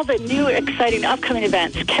for all the new, exciting, upcoming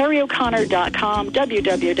events, KerrieO'Connor.com,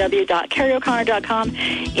 www.KerrieO'Connor.com,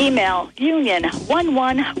 email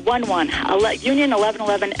union1111,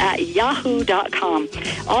 union1111 @yahoo.com.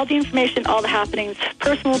 All the information, all the happenings,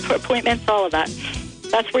 personal appointments, all of that.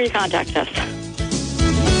 That's where you contact us.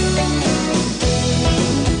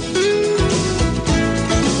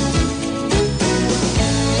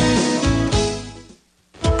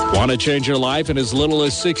 Want to change your life in as little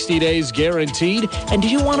as 60 days guaranteed? And do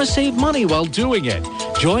you want to save money while doing it?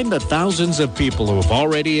 Join the thousands of people who have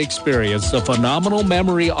already experienced the phenomenal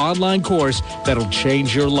memory online course that'll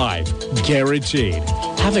change your life, guaranteed.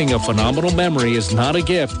 Having a phenomenal memory is not a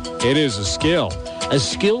gift, it is a skill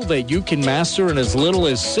that you can master in as little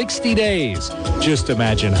as 60 days. Just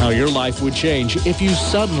imagine how your life would change if you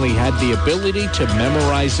suddenly had the ability to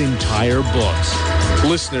memorize entire books.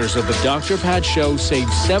 Listeners of the Dr. Pat Show save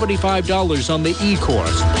 $75 on the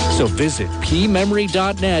e-course. So visit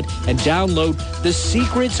pmemory.net and download The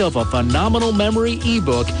Secrets of a Phenomenal Memory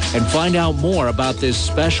ebook and find out more about this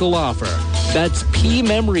special offer. That's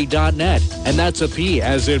pmemory.net, and that's a P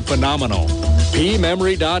as in phenomenal.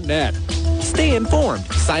 pmemory.net. Stay informed.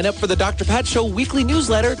 Sign up for the Dr. Pat Show weekly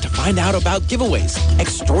newsletter to find out about giveaways,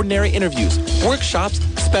 extraordinary interviews, workshops,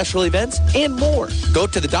 special events, and more. Go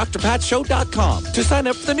to thedrpatshow.com to sign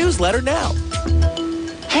up for the newsletter now.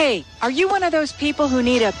 Hey, are you one of those people who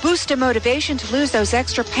need a boost of motivation to lose those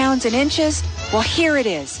extra pounds and inches? Well, here it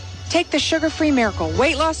is. Take the Sugar-Free Miracle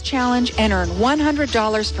Weight Loss Challenge and earn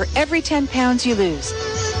 $100 for every 10 pounds you lose.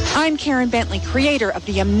 I'm Karen Bentley, creator of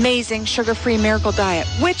the amazing Sugar-Free Miracle Diet,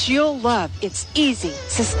 which you'll love. It's easy,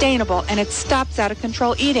 sustainable, and it stops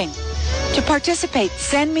out-of-control eating. To participate,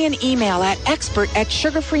 send me an email at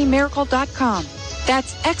expert@sugarfreemiracle.com.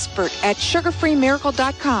 That's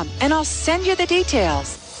expert@sugarfreemiracle.com, and I'll send you the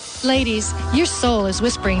details. Ladies, your soul is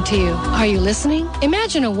whispering to you. Are you listening?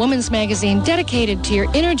 Imagine a woman's magazine dedicated to your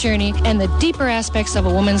inner journey and the deeper aspects of a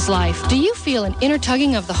woman's life. Do you feel an inner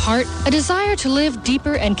tugging of the heart? A desire to live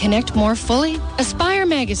deeper and connect more fully? Aspire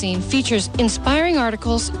magazine features inspiring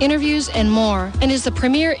articles, interviews, and more, and is the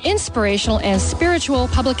premier inspirational and spiritual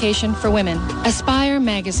publication for women. Aspire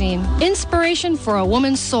magazine. Inspiration for a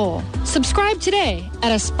woman's soul. Subscribe today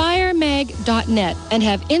at aspiremag.net and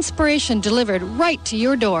have inspiration delivered right to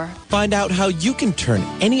your door. Find out how you can turn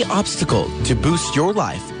any obstacle to boost your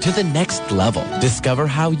life to the next level. Discover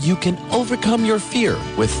how you can overcome your fear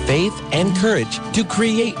with faith and courage to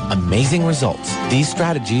create amazing results. These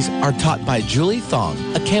strategies are taught by Julie Thong,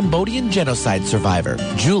 a Cambodian genocide survivor.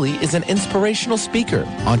 Julie is an inspirational speaker,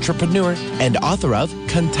 entrepreneur, and author of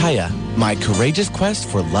Kantaya, My Courageous Quest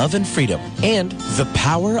for Love and Freedom, and The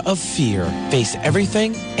Power of Fear. Face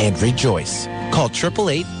everything and rejoice. Call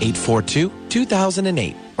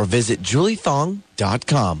 888-842-2008 or visit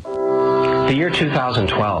juliethong.com. The year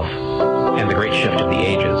 2012 and the great shift of the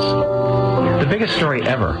ages. The biggest story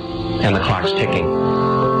ever, and the clock's ticking.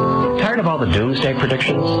 Tired of all the doomsday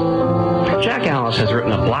predictions? Jack Alice has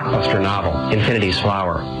written a blockbuster novel, Infinity's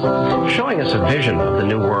Flower, showing us a vision of the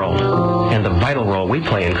new world and the vital role we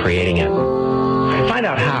play in creating it. Find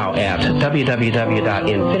out how at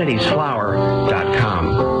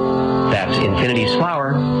www.infinitiesflower.com. That's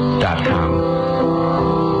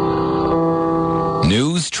infinitiesflower.com.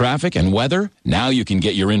 News, traffic, and weather? Now you can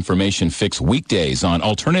get your information fix weekdays on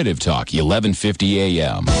Alternative Talk, 1150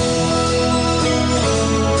 a.m.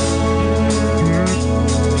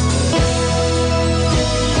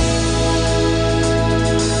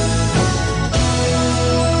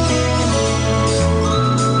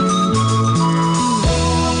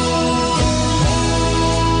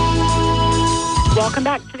 Welcome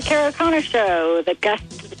back to the Kerrie O'Connor Show, the guest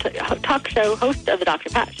talk show host of the Dr.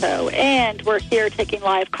 Pat Show. And we're here taking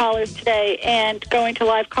live callers today. And going to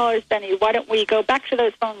live callers, Benny, why don't we go back to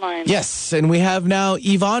those phone lines? Yes, and we have now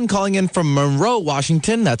Yvonne calling in from Monroe,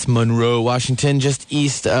 Washington. That's Monroe, Washington, just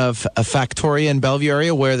east of Factoria and Bellevue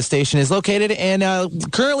area where the station is located. And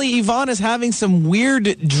currently Yvonne is having some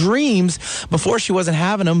weird dreams. Before she wasn't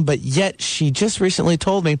having them, but yet she just recently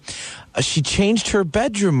told me she changed her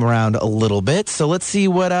bedroom around a little bit. So let's see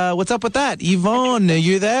what's up with that. Yvonne, are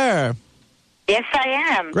you there? Yes, I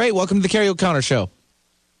am. Great. Welcome to the Kerrie O'Connor Show.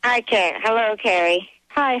 Hi, Kerrie. Hello, Kerrie.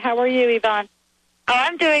 Hi, how are you, Yvonne? Oh,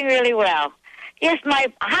 I'm doing really well. Yes, my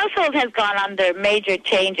household has gone under major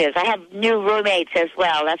changes. I have new roommates as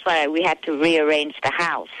well. That's why we had to rearrange the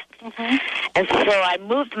house. Mm-hmm. And so I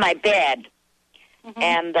moved my bed. Mm-hmm.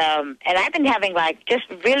 And I've been having, just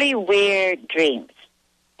really weird dreams.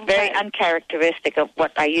 Very uncharacteristic of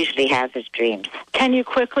what I usually have as dreams. Can you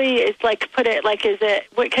quickly, because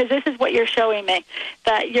this is what you're showing me,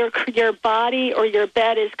 that your body or your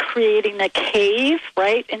bed is creating a cave,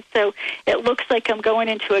 right? And so it looks like I'm going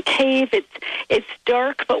into a cave. It's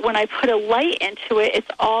dark, but when I put a light into it, it's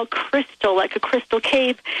all crystal, like a crystal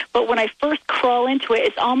cave. But when I first crawl into it,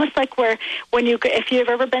 it's almost like if you've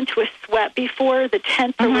ever been to a sweat before, the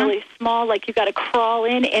tents are really small, like you got to crawl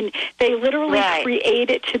in, and they literally create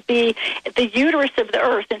it to be the uterus of the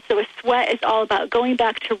earth. And so a sweat is all about going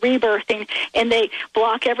back to rebirthing, and they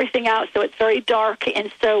block everything out, so it's very dark.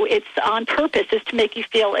 And so it's on purpose, is to make you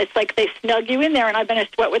feel, it's like they snug you in there. And I've been in a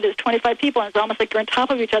sweat where there's 25 people, and it's almost like you're on top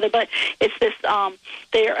of each other, but it's this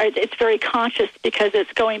it's very conscious, because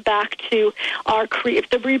it's going back to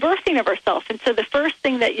the rebirthing of ourselves. And so the first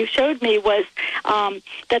thing that you showed me was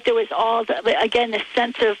that there was this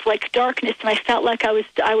sense of darkness, and I felt like I was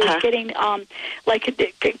getting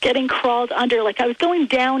getting crawled under, like I was going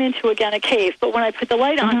down into a cave. But when I put the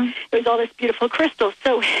light on, it was all this beautiful crystal.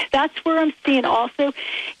 So that's where I'm seeing also,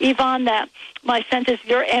 Yvonne, that my sense is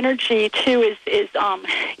your energy too is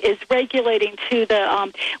regulating to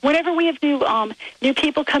the whenever we have new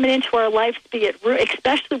people coming into our lives, be it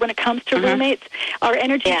especially when it comes to roommates, our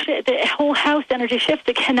energy the whole house energy shifts.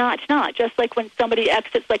 It cannot not, just like when somebody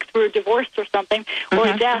exits through a divorce or something or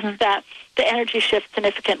a death, that the energy shifts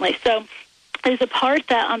significantly. So there's a part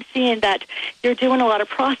that I'm seeing that you're doing a lot of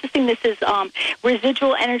processing. This is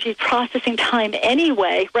residual energy processing time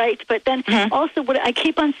anyway, right? But then also what I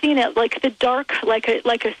keep on seeing it like the dark, like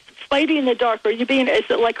a fighting in the dark. Are you is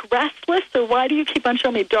it restless, or why do you keep on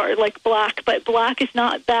showing me dark, black? But black is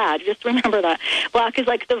not bad. Just remember that. Black is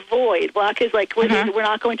like the void. Black is like we're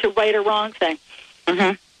not going to right or wrong thing.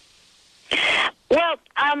 Well,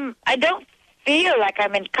 I don't feel like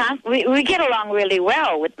I'm in we get along really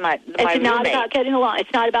well with my It's not about getting along.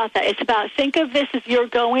 It's not about that. It's about, think of this as you're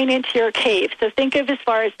going into your cave. So think of as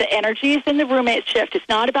far as the energies in the roommate shift. It's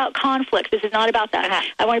not about conflict. This is not about that.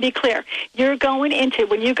 I want to be clear. You're going into,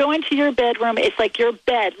 when you go into your bedroom, it's like your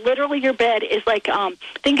bed. Literally your bed is like,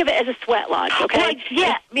 think of it as a sweat lodge, okay?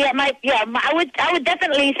 Well, I would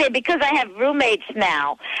definitely say, because I have roommates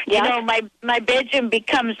now, you know, my bedroom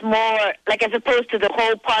becomes more, like, as opposed to the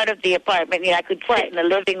whole part of the apartment, I could sit in the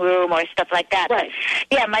living room or stuff like that. Right.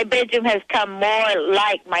 But, my bedroom has come more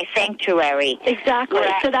like my sanctuary. Exactly.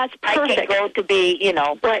 So that's perfect. I can go to be,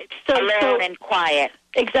 alone and quiet.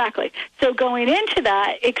 Exactly. So going into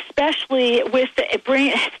that, especially with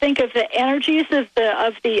think of the energies of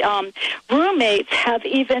the roommates have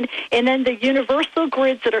even, and then the universal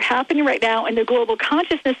grids that are happening right now, and the global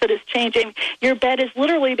consciousness that is changing. Your bed is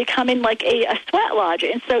literally becoming like a sweat lodge,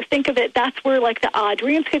 and so think of it. That's where like the odd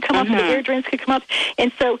dreams could come up, the weird dreams could come up,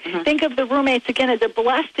 and so think of the roommates again as a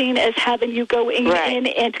blessing, as having you go in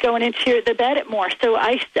and going into the bed more. So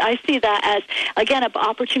I see that as again an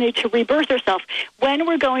opportunity to rebirth yourself. When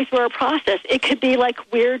we're going through our process, it could be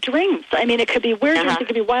like weird dreams. I mean, it could be weird dreams, it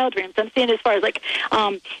could be wild dreams. I'm seeing as far as like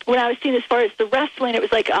when I was seeing as far as the wrestling, it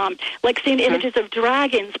was like seeing images of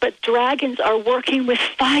dragons, but dragons are working with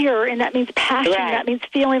fire, and that means passion. That means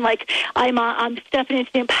feeling like I'm stepping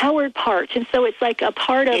into the empowered part, and so it's like a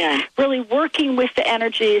part of really working with the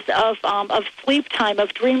energies of sleep time,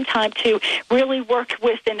 of dream time, to really work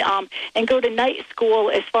with and go to night school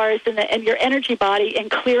as far as in your energy body and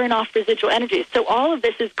clearing off residual energies. So all of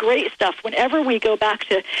this is great stuff. Whenever we go back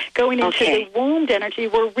to going into the wombed energy,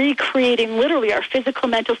 we're recreating literally our physical,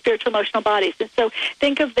 mental, spiritual, emotional bodies. And so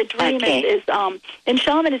think of the dream as in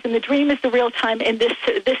shamanism, the dream is the real time, and this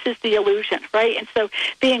is the illusion, right? And so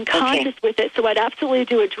being conscious with it. So I'd absolutely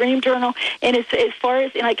do a dream journal. And as far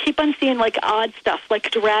as, and I keep on seeing like odd stuff,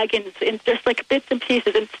 like dragons and just like bits and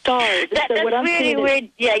pieces and stars. That's what I'm really weird.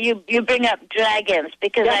 Yeah, you bring up dragons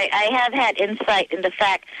because I have had insight in the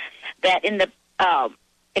fact that in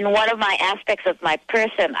one of my aspects of my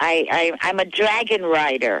person, I'm a dragon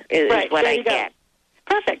rider. Is what I get.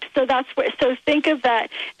 Perfect. So so think of that.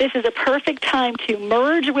 This is a perfect time to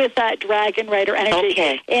merge with that dragon rider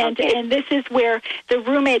energy. And this is where the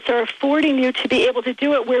roommates are affording you to be able to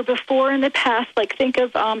do it, where before in the past, like think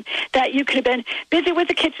of that you could have been busy with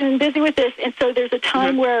the kitchen and busy with this, and so there's a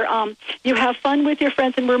time where you have fun with your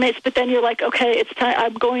friends and roommates, but then you're like, okay, it's time.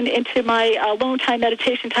 I'm going into my alone time,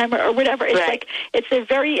 meditation time, or whatever. It's like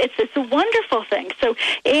it's a wonderful thing. So,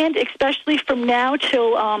 and especially from now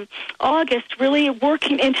till August, really working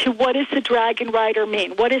into what does the dragon rider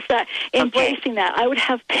mean? What is that? Embracing that. I would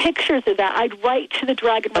have pictures of that. I'd write to the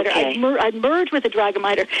dragon rider. I'd merge with the dragon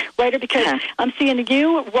rider because I'm seeing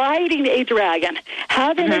you riding a dragon,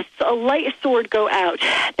 having a light sword go out,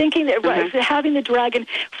 thinking that having the dragon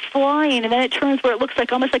flying, and then it turns where it looks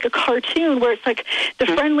like almost like a cartoon, where it's like the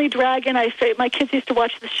friendly dragon. I say my kids used to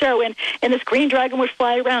watch the show, and this green dragon would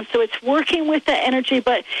fly around. So it's working with that energy,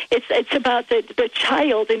 but it's about the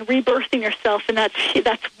child and rebirthing yourself, and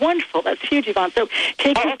that's wonderful. That's huge, Yvonne. So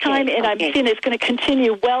take this time, and I'm seeing it's going to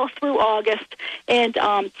continue well through August, and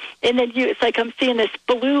then it's like I'm seeing this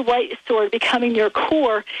blue light sword becoming your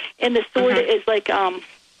core, and the sword is like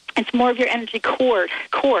it's more of your energy core.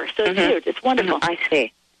 So it's huge. It's wonderful. I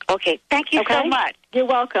see. Okay. Thank you so much. You're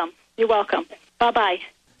welcome. Bye-bye.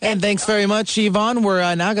 And thanks very much, Yvonne.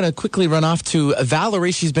 We're now going to quickly run off to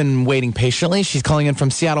Valerie. She's been waiting patiently. She's calling in from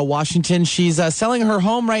Seattle, Washington. She's selling her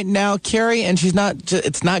home right now, Kerrie, and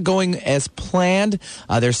it's not going as planned.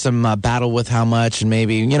 There's some battle with how much and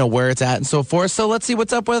maybe, where it's at and so forth. So let's see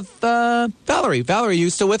what's up with Valerie. Valerie, you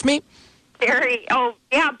still with me? Kerrie, oh,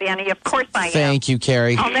 yeah, Benny, of course I am. Thank you,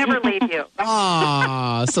 Kerrie. I'll never leave you.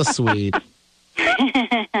 Aw, so sweet.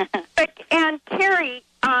 And Kerrie,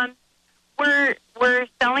 we're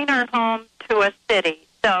selling our home to a city,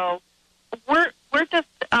 so we're just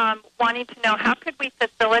wanting to know how could we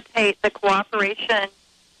facilitate the cooperation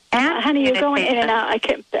and honey, you're going in and out.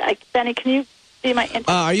 Benny, can you see my?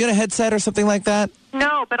 Are you in a headset or something like that?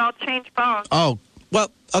 No, but I'll change phones. Oh. Well,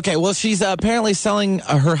 okay. Well, she's apparently selling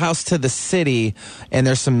her house to the city, and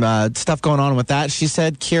there's some stuff going on with that, she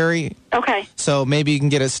said, Kerrie. Okay. So maybe you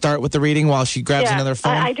can start with the reading while she grabs another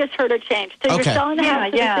phone? I just heard her change. So you're selling the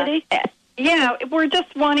house to the city? Yeah, we're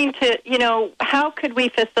just wanting to, how could we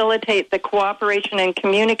facilitate the cooperation and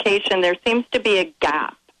communication? There seems to be a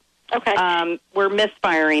gap. Okay. We're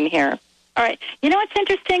misfiring here. All right. You know what's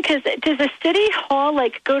interesting? Because does the city hall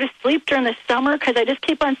go to sleep during the summer? Because I just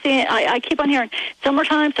keep on seeing, I keep on hearing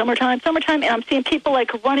summertime, and I'm seeing people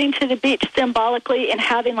running to the beach symbolically and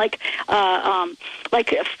having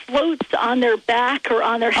floats on their back or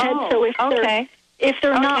on their head. So if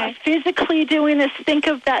they're not physically doing this, think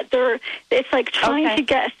of that. It's like trying to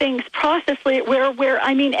get things processed where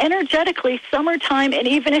I mean, energetically, summertime, and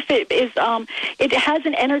even if it is, it has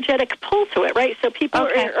an energetic pull to it, right? So people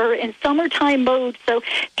are in summertime mode, so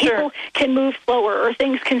people can move slower, or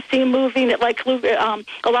things can seem moving. A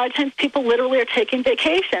lot of times people literally are taking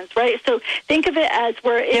vacations, right? So think of it as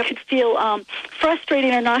where it could feel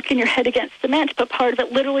frustrating or knocking your head against cement, but part of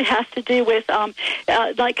it literally has to do with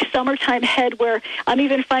summertime head, where I'm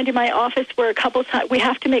even finding my office where a couple times we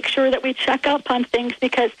have to make sure that we check up on things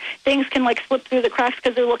because things can like slip through the cracks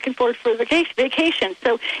because they're looking forward for vacation.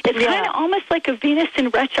 So it's kind of almost like a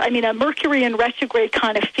a Mercury in retrograde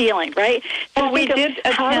kind of feeling, right? So well, we did.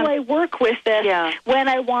 How do I work with this when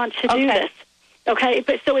I want to do this? Okay,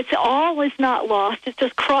 but so it's all is not lost. It's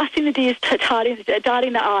just crossing the D's,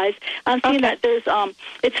 dotting the I's. I'm seeing that there's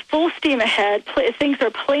it's full steam ahead. Things are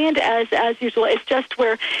planned as usual. It's just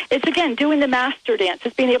where it's again doing the master dance.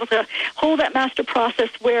 It's being able to hold that master process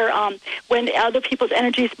where when other people's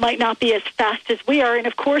energies might not be as fast as we are. And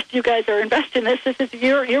of course, you guys are invested in this. This is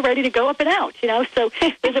you're ready to go up and out. So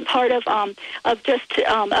there's a part of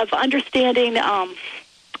understanding.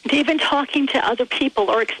 Even talking to other people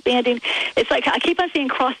or expanding. It's like I keep on saying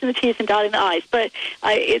crossing the T's and dotting the I's, but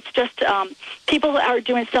it's just people are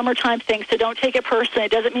doing summertime things, so don't take it personally.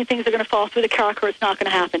 It doesn't mean things are going to fall through the crack or it's not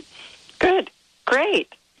going to happen. Good.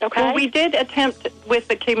 Great. Okay. Well, we did attempt with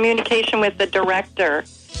the communication with the director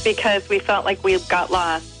because we felt like we got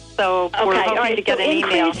lost. So we're hoping to get an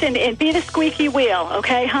email. Increase and be the squeaky wheel,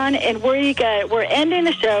 okay, hon? And we're ending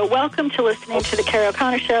the show. Welcome to listening to the Kerrie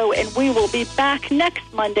O'Connor Show, and we will be back next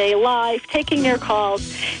Monday live, taking your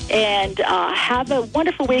calls. And have a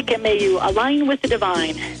wonderful week, and may you align with the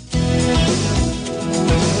divine.